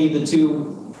guys will be the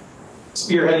 2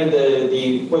 spearheading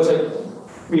the website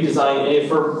redesign. And if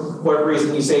for whatever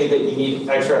reason you say that you need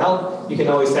extra help, you can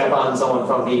always tap on someone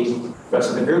from the rest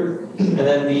of the group. And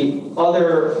then the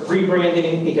other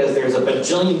rebranding, because there's a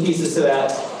bajillion pieces to that,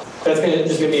 that's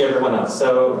just going to be everyone else.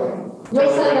 So you'll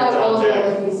send out all the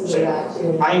other pieces of that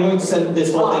too. I'm going to send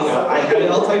this whole thing out. I had it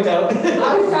all typed out. I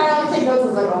was trying to take notes. I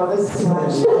was like, oh, this is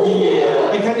much. Yeah,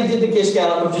 I kind of did the Gish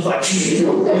Gallop of just like,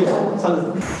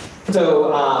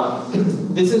 so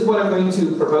this is what I'm going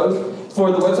to propose.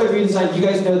 for the website redesign, you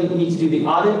guys know that you need to do the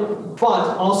audit,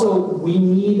 but also we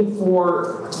need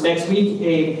for next week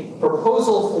a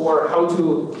proposal for how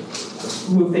to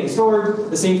move things forward.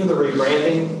 The same for the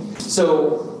rebranding.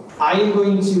 So I am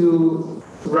going to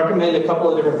recommend a couple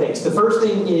of different things. The first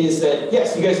thing is that,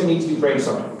 yes, you guys will need to do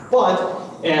brainstorming,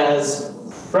 but as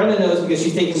Brenda knows, because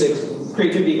she's taking the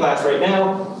creativity class right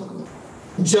now,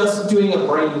 just doing a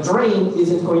brain drain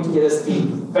isn't going to get us the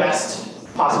best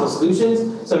possible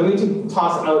solutions. So I'm going to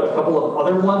toss out a couple of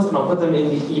other ones, and I'll put them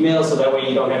in the email so that way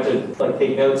you don't have to like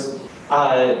take notes.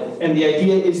 And the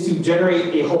idea is to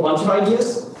generate a whole bunch of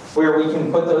ideas where we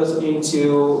can put those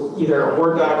into either a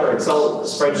Word doc or Excel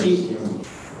spreadsheet.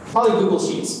 Probably Google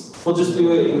Sheets. We'll just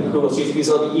do it in Google Sheets because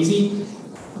it'll be easy.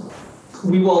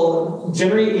 We will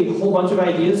generate a whole bunch of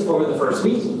ideas over the first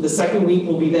week. The second week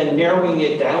will be then narrowing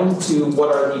it down to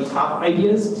what are the top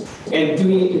ideas. And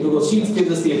doing it in Google Sheets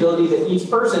gives us the ability that each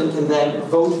person can then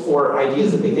vote for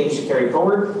ideas that they think should carry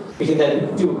forward. We can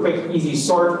then do a quick, easy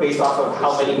sort based off of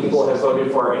how many people have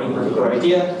voted for any particular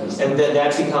idea. And then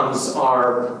that becomes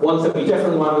our ones that we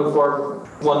definitely want to move forward,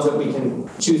 ones that we can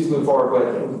choose to move forward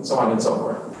with, and so on and so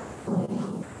forth.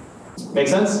 Make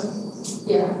sense?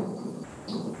 Yeah.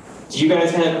 Do you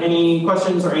guys have any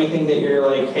questions or anything that you're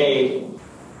like, hey?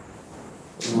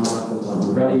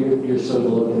 Brenda, you're sort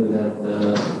of looking at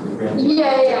that.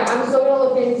 Yeah. I'm still gonna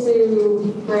look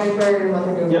into Brantford and what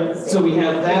they're doing. Yep. So we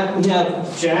have that. We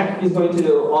have Jack is going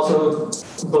to also look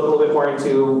a little bit more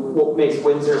into what makes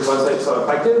Windsor's website so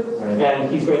effective, and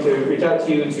he's going to reach out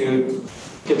to you to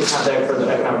get the contact for the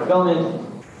economic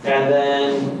development, and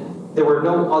then there were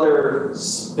no other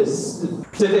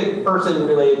specific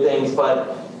person-related things,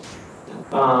 but.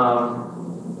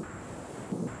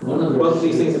 Both of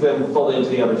these things have been folded into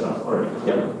the other stuff already.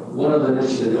 Yeah. One of the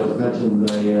initiatives that was mentioned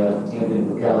by Anthony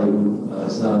McCallie, who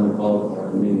is not involved in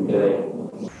our meeting today,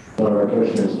 one of our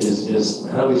commissioners, is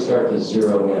how do we start to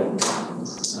zero in?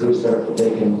 How do we start to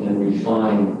take and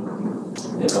refine,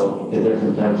 the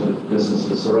different types of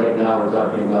businesses? So right now we're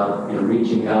talking about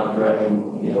reaching out,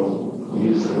 driving,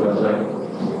 use the website,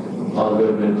 all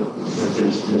good, but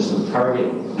there's some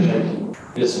target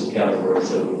business categories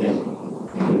that we think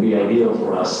would be ideal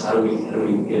for us. How do we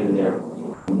get in there?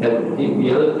 And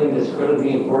the other thing that's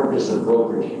critically important is the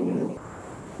brokerage community.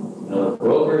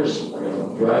 Brokers are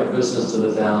going to drive business to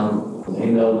the town. They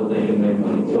know that they can make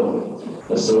money doing it.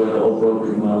 That's the way the whole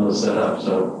brokerage model is set up.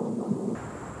 So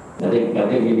I think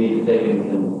we need to take and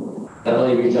not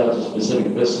only reach out to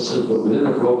specific businesses, but within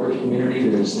the brokerage community,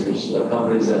 there's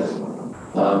companies that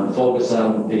focus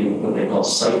on being what they call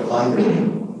site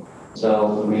finders.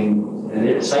 So,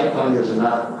 and site finders are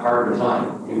not hard to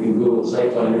find. You can Google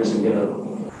site finders and get a.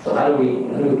 So how do we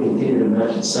continue to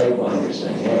mention site finders,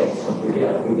 saying, hey, we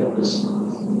got this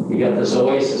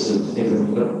oasis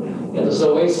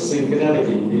in Connecticut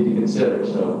you need to consider.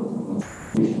 So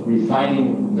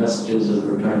refining messages as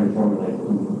we're trying to formulate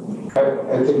them.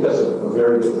 I think that's a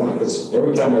very good point, because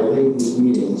every time I leave these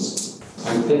meetings,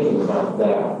 I'm thinking about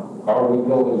that. Are we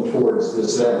going towards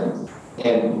this end?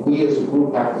 And we as a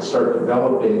group have to start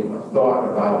developing a thought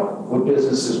about what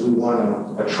businesses we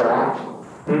want to attract,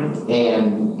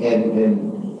 and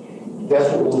that's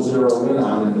what we'll zero in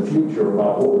on in the future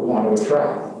about what we want to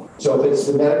attract. So if it's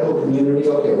the medical community,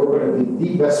 okay, we're going to be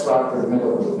the best spot for the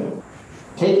medical community.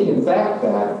 Taking in fact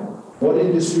that what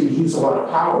industries use a lot of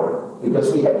power,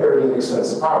 because we have very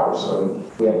inexpensive power. So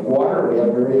we have water, we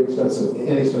have very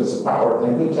inexpensive power,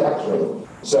 and a good tax rate.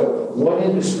 So what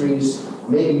industries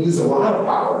maybe use a lot of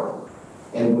power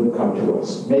and would come to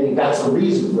us? Maybe that's a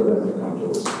reason for them to come to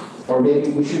us. Or maybe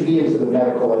we should be into the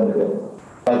medical end of it,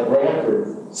 like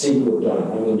Bradford seemed to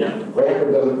have done.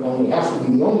 Bradford doesn't only have to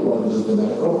be the only one who's into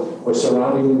medical. We're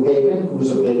surrounding New Haven,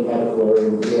 who's a big medical area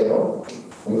in Yale.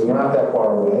 And we're not that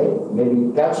far away.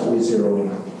 Maybe that's what we zero in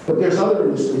on. But there's other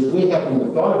industries we haven't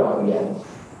even thought about yet.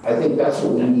 I think that's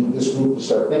what we need this group to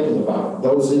start thinking about,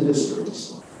 those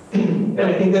industries. And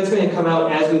I think that's going to come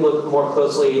out as we look more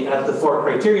closely at the 4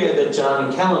 criteria that John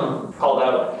and Callum called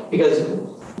out. Because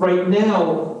right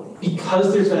now,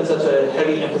 because there's been such a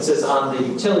heavy emphasis on the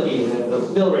utility and the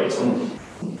bill rates,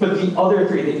 but the other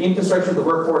 3, the infrastructure, the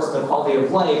workforce, and the quality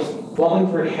of life,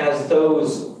 Wallingford has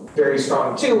those very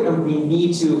strong too, and we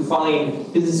need to find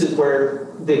businesses where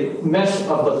the mesh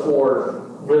of the 4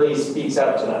 really speaks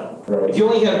out to them. Right. If you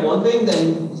only had one thing,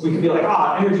 then we could be like,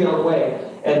 energy all the way,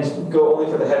 and go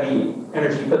only for the heavy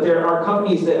energy. But there are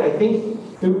companies that I think,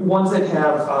 the ones that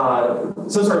have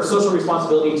some sort of social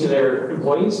responsibility to their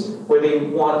employees, where they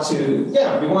want to,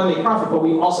 we want to make profit, but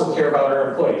we also care about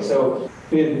our employees. So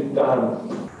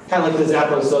kind of like the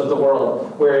Zappos of the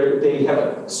world, where they have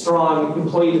a strong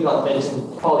employee development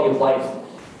and quality of life.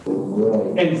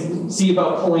 And see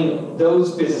about pulling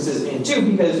those businesses in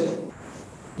too, because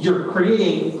you're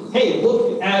creating, hey,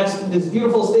 look at this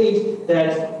beautiful state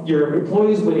that your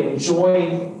employees would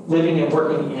enjoy living and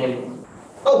working in.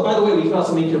 Oh, by the way, we can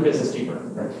also make your business cheaper.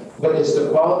 But is the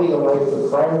quality of life the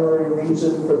primary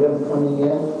reason for them coming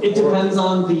in? It depends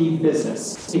on the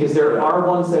business, because there are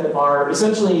ones that are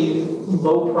essentially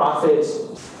low-profit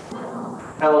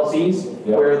LLCs,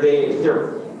 where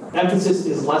their emphasis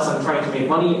is less on trying to make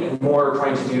money and more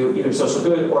trying to do either social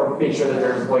good or make sure that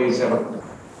their employees have a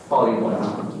quality of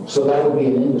life. So that would be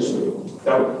an industry.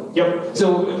 Yep.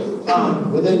 So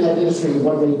within that industry,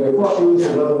 one may be for shoes,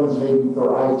 and other ones may be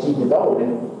for IT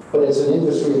development, but it's an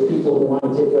industry of people who want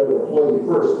to take care of their employee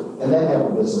first and then have a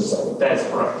business side. That's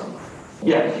correct.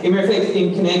 Yeah. In fact,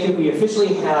 in Connecticut, we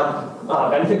officially have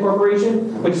Benefit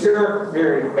Corporation, which there are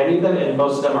very many of them, and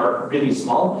most of them are really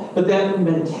small. But that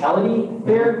mentality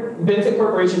there, benefit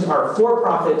corporations are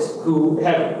for-profits who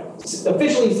have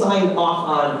officially signed off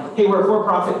on, hey, we're a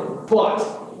for-profit, but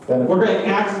we're going to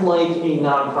act like a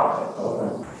nonprofit.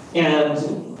 Okay.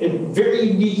 And a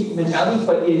very unique mentality,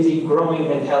 but it is a growing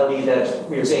mentality that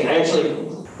we were saying. I actually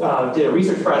did a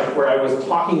research project where I was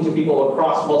talking to people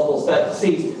across multiple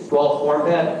states who all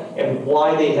formed that and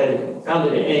why they had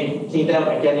founded it. And it came down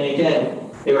again and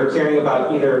again. They were caring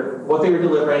about either what they were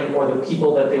delivering or the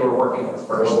people that they were working with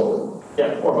first.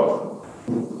 Yeah, or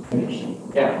both.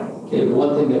 Interesting. Yeah. Okay, but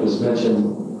one thing that was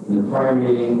mentioned in the prior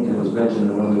meeting and was mentioned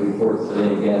in one of the reports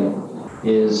today again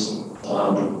is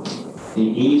the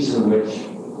ease in which,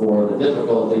 or the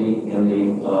difficulty in the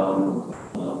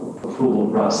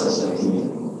approval process at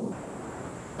community.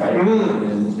 Right?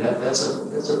 And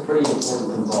that's a pretty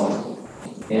important component.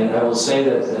 And I will say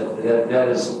that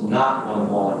is not one of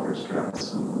Wallingford's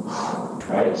strengths.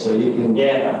 Right? So you can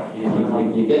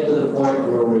you get to the point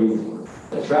where we've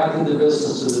attracted the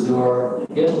business to the door,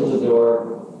 you get to the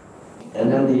door, and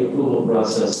then the approval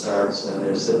process starts, and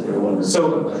they're sitting there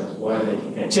wondering why they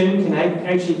can't. Tim, can I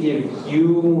actually give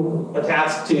you a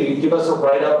task to give us a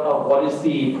write-up of what is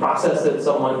the process that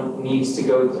someone needs to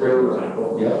go through?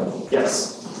 Yeah.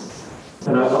 Yes.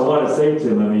 And I want to say,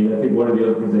 Tim, I mean, I think one of the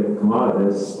other things that can come out of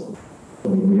this, I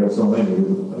mean, we have so many,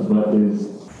 but is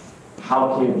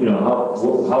how can we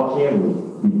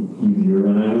be easier?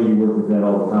 And I know you work with that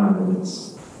all the time, and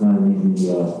it's not an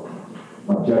easy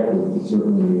objective. It's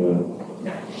certainly,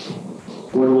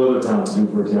 what do other towns do,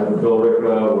 for example,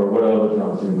 Billerica, or what other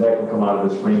towns do? That can come out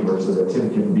of this framework so that Tim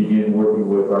can begin working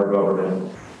with our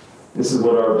government. This is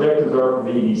what our objectives are from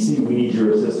the EDC. We need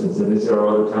your assistance. And these are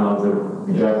other towns that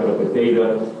we back it up with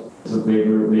data. So they've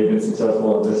been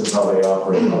successful, and this is how they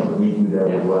operate. And we do that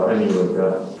as well.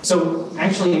 Anyway, so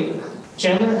actually,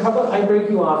 Chandler, how about I break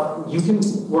you off? You can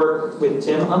work with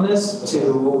Tim on this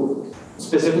to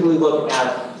specifically look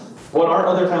at what are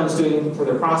other towns doing for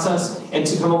their process and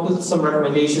to come up with some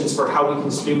recommendations for how we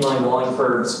can streamline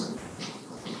Wallingford's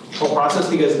whole process,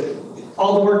 because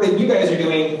all the work that you guys are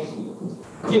doing,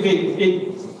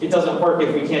 it doesn't work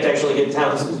if we can't actually get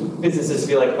towns, businesses to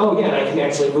be like, oh yeah, I can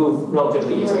actually move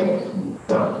relatively easily.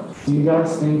 So. Do you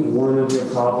guys think one of your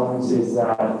problems is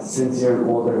that since you're an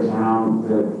older town,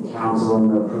 the council and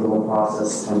the approval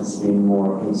process tends to be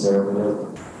more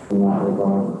conservative in that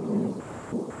regard?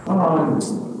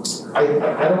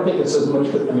 I don't think it's as much,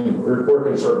 I mean, we're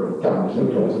conservative towns, who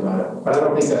knows about it, but I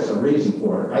don't think that's the reason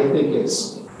for it. I think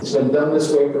it's been done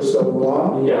this way for so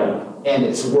long. Yeah. And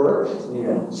it's worked.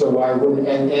 Yeah. So why wouldn't,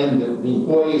 and the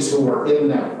employees who are in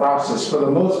that process, for the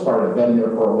most part, have been there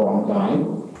for a long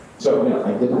time. So,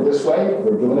 I did it this way,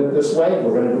 we're doing it this way,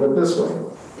 we're going to do it this way.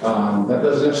 That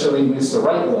doesn't necessarily mean it's the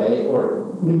right way,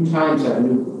 or new times have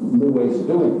new ways of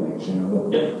doing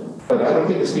things, Yeah. But I don't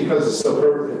think it's because it's so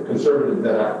conservative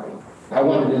that I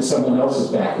want it in someone else's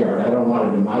backyard. I don't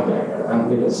want it in my backyard. I don't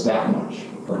think it's that much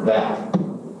of that.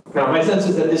 Now, my sense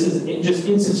is that this is just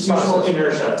institutional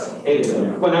inertia.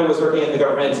 When I was working in the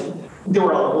government, there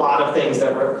were a lot of things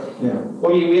that were,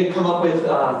 we had come up with,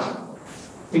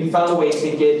 we found a way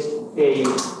to get a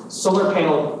solar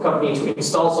panel company to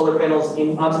install solar panels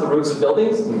onto the roofs of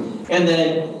buildings. And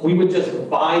then we would just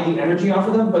buy the energy off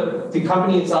of them, but the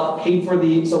company itself paid for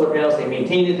the solar panels, they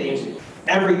maintained it,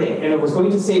 everything. And it was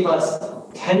going to save us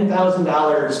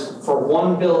 $10,000 for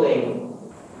one building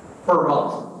per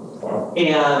month. Wow.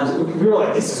 And we were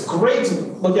like, this is great.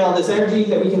 Look at all this energy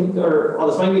that we can, or all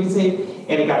this money we can save.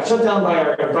 And it got shut down by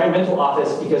our environmental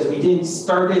office because we didn't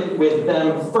start it with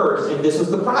them first. And this was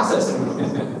the process.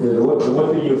 the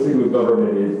one thing you'll see with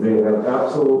government is they have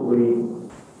absolutely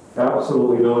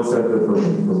absolutely no incentive for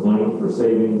money, for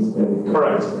savings, and.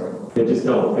 Correct. They just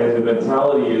don't, and the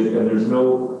mentality is, and there's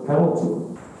no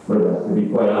penalty for that, to be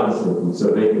quite honest with you,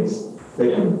 so they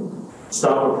can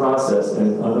stop a process,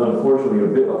 and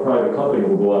unfortunately, a private company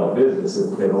will go out of business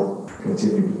if they don't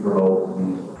continue to promote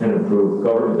and improve.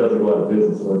 Government doesn't go out of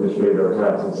business, they'll just raise our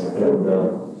taxes. And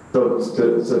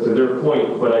so to their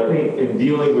point, but I think in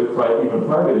dealing with even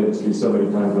private industry so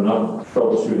many times when I'm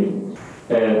troubleshooting,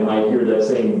 and I hear that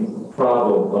same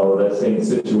problem, or that same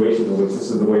situation in which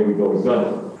this is the way we've always done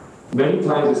it, many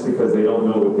times it's because they don't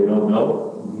know what they don't know.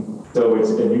 So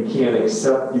and you can't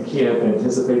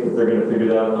anticipate that they're going to figure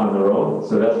that out on their own.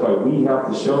 So that's why we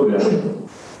have to show them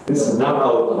this is not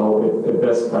how it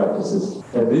best practices.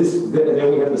 And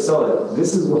then we have to sell it.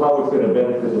 This is how it's going to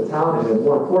benefit the town, and then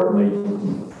more importantly,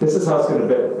 this is how it's going to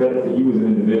benefit you as an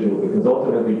individual, because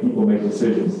ultimately people make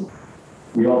decisions.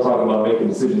 We all talk about making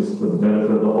decisions for the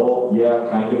benefit of the whole. Yeah,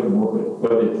 kind of,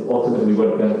 but it's ultimately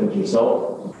what benefits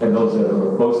yourself and those that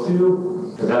are close to you.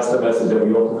 And that's the message that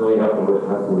we ultimately have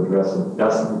to address. And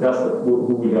that's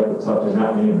who we have to touch in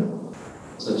that manner.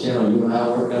 So, Chandler, you and I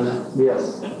work on that?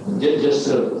 Yes. Just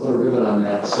to put a ribbon on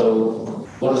that. So,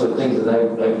 one of the things that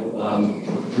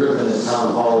I've driven at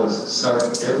Town Hall is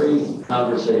start every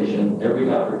conversation, every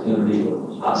opportunity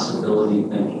with possibility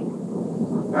thinking.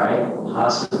 Right?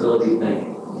 Possibility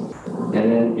thinking.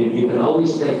 And then you can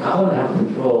always think, I want to have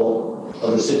control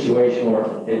of the situation,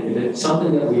 or if it's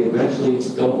something that we eventually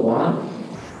don't want,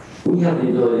 we have the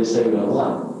ability to say we don't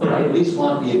want. But I at least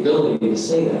want the ability to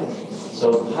say that.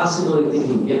 So possibility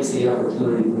thinking gets the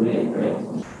opportunity to make, right?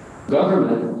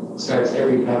 Government starts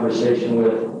every conversation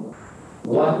with,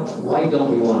 why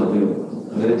don't we want to do it?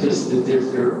 I mean,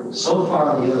 they're so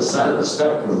far on the other side of the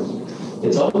spectrum,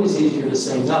 it's always easier to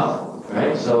say no.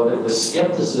 Right, so the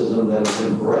skepticism that has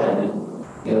been bred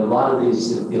in a lot of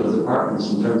these departments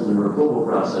in terms of the approval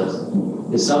process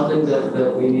is something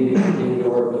that we need to continue to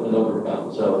work with and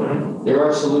overcome. So there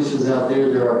are solutions out there,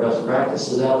 there are best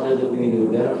practices out there that we need to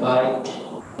identify.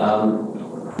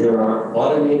 There are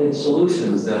automated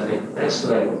solutions that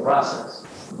expedite the process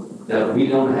that we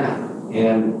don't have.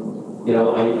 And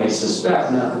I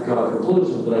suspect, not to draw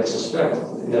conclusions, but I suspect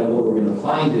that what we're going to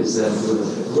find is that with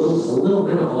a little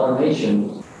bit of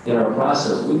automation in our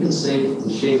process, we can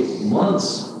shave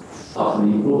months off of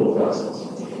the approval process.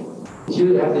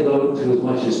 You have to go to as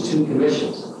much as 2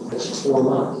 commissions. That's 4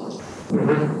 months.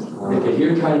 If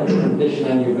you're trying to put a condition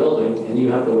on your building and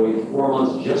you have to wait 4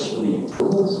 months just for the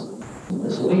approvals,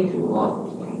 that's way too long.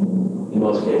 In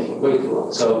most cases, way too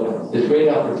long. So there's great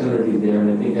opportunity there, and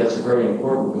I think that's a very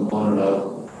important component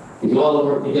of, if you all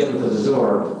work to get them to the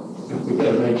door, we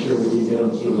got to make sure we can get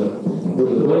them through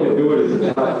the way to do it is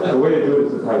to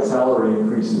tie salary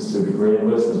increases to the grand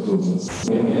list improvements.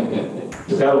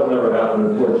 But that will never happen,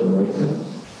 unfortunately.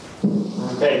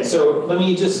 Okay, so let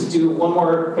me just do one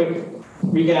more quick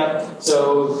recap.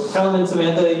 So Callum and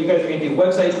Samantha, you guys are going to do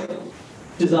website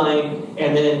design,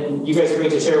 and then you guys are going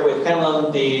to share with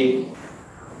Callum the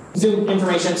Zoom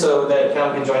information so that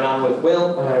Callum can join on with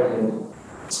Will.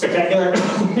 Spectacular.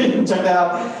 Check that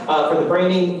out. For the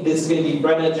branding, this is going to be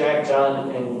Brenna, Jack,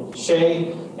 John, and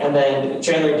Shay. And then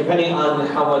Chandler, depending on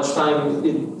how much time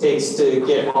it takes to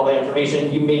get all that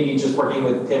information, you may be just working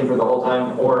with him for the whole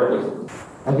time, or if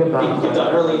you get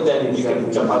done early, then you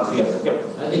can jump out together.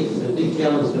 Yep. I think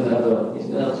Callum's going to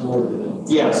have some more to do.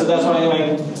 Yeah, so that's why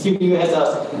I'm giving you a heads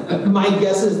up. My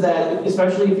guess is that,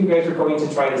 especially if you guys are going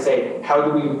to try to say, how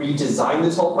do we redesign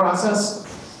this whole process?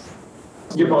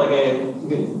 You're probably going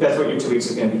to, that's what your 2 weeks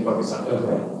is going to be focused on.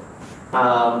 Okay.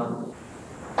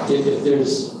 If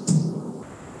there's,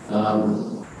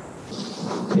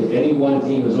 if any one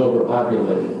team is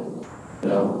overpopulated,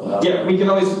 yeah, we can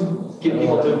always get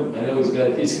people to. I know he's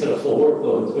got a full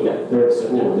workload too. Yeah. There's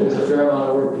a fair amount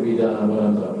of work to be done on what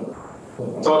I'm talking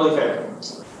about. Totally fair.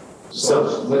 So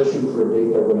let's shoot for a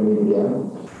date that we're going to meet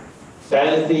again. That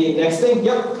is the next thing.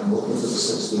 Yep. I'm looking for the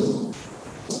 16th.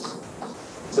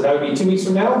 So that would be 2 weeks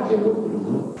from now.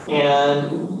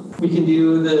 And we can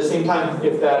do the same time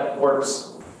if that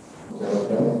works.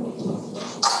 Okay.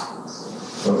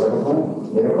 So like a plan.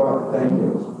 8 o'clock. Thank you.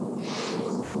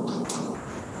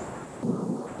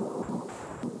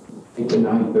 8 to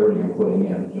 9:30 I'm putting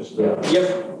in. Just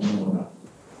Yep.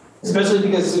 Especially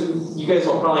because you guys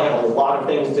will probably have a lot of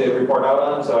things to report out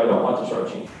on, so I don't want to short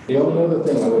you. The only other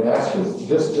thing I would ask is,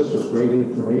 this was great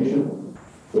information,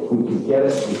 if we could get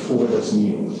it before this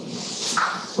meeting.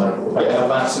 Like I had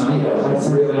last night, I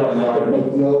really don't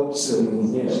make notes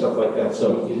and stuff like that.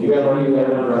 So you guys already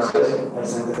addressed this? I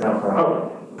sent it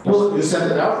out. Well, you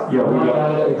sent it out? Yeah, we I got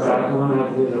got it exactly when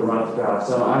I did a rough draft,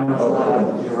 so I must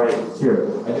not, you're right.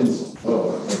 here. I didn't,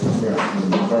 sorry.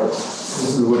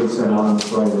 This is what it sent on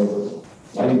Friday.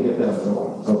 I didn't get that at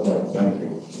all. Okay, thank you.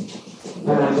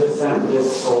 And I just sent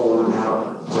this whole one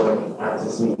out, like, at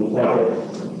this meeting. You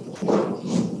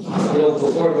know,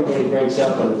 before everybody breaks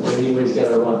up, and if anybody's got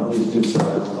to run, please do so. I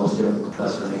don't know if you're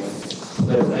professor again.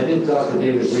 But I did talk to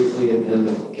David briefly and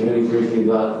the committee briefly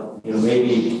about, you know,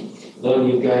 maybe loading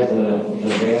you guys in a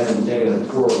van and taking a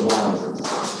tour of Wallingford.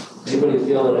 Anybody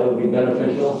feel that would be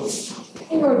beneficial? I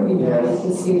think it would be nice to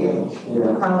see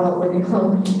kind of what we're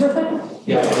doing.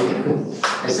 Yeah,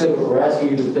 I said we're asking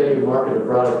you to take and market the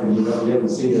product, and you haven't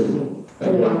seen it.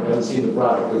 Haven't seen the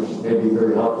product, which may be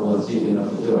very helpful and it's easy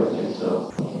enough to do, I think.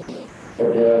 So,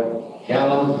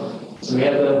 Callum,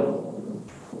 Samantha,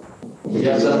 you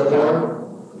got something more?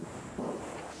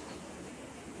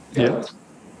 Yeah.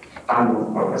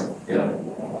 Okay. Yeah.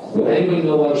 Does anybody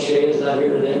know why Shay is not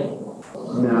here today?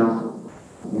 No.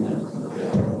 Okay.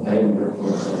 I haven't heard from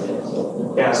her yet,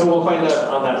 so. Yeah, so we'll find out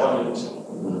on that one.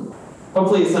 And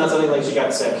hopefully it's not something like she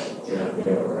got sick. Yeah,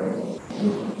 right.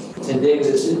 And David,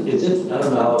 is it, I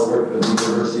don't know how it works with the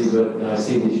university, but I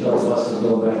see these shuttle buses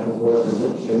going back and forth.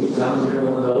 Can we commandeer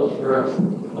one of those for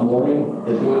a morning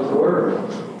to do a tour?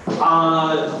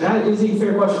 That is a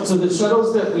fair question. So the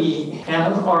shuttles that we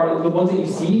have are, the ones that you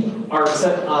see are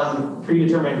set on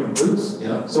predetermined routes.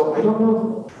 Yeah. So I don't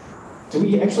know, do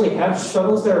we actually have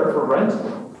shuttles that are for rent?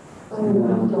 I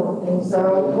don't think so.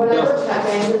 Whatever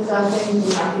check-ins and stuff, things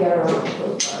we have to get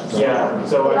around. Yeah,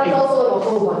 so I That's think. also like a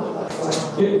whole bunch of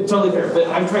us. Yeah, totally fair, but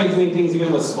I've tried doing things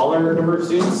even with smaller number of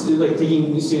students, like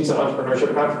taking students to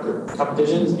entrepreneurship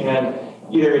competitions, and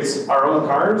either it's our own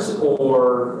cars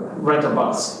or rent a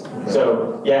bus.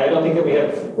 So yeah, I don't think that we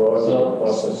have.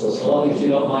 So long as you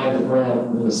don't mind the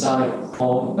brand, the Sonic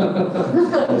home,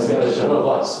 it's got a shuttle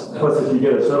bus. Plus, if you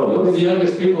get a shuttle One of bus, the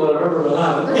youngest people I've ever been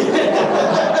on.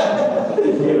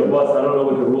 if you get a bus, I don't know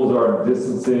what the rules are on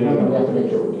distancing. Yeah,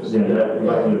 you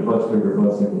might need a much bigger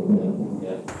bus.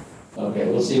 Okay,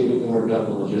 we'll see if we can work out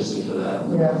the logistics of that.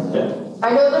 Yeah.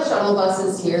 I know the shuttle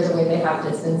buses here, the way they have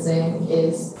distancing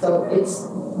is, so it's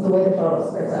the way the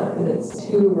shuttle starts out, because it's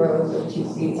 2 rows of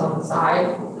 2 seats on the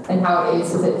side. And how it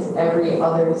is it's every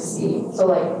other seat. So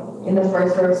like in the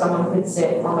first row, someone could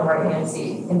sit on the right-hand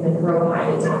seat, and then the row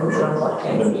behind it, someone could sit on the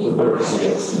left-hand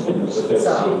seat.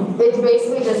 So it's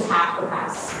basically just half the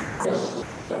pass.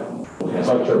 It's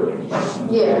like church.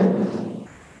 Yeah.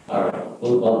 All right,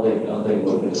 I'll take a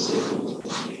look at the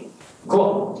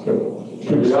Cool. Good job,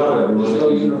 There's no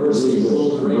everybody. university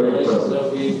rules or Great regulations stuff. that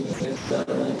we.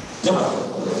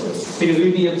 Because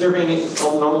we'd be observing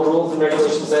all the normal rules and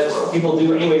regulations that people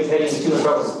do anyways heading to and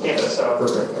from campus, so.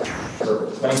 Perfect.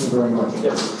 Thank you very much.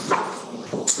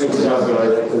 Good job,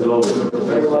 guys. As always.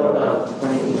 Very well done.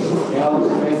 Thank you. Alan,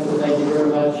 Samantha, thank you very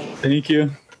much. Thank you.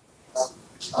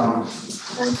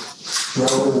 Joe,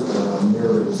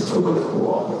 Mary,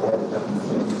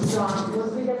 John,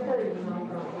 once we get the email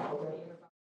from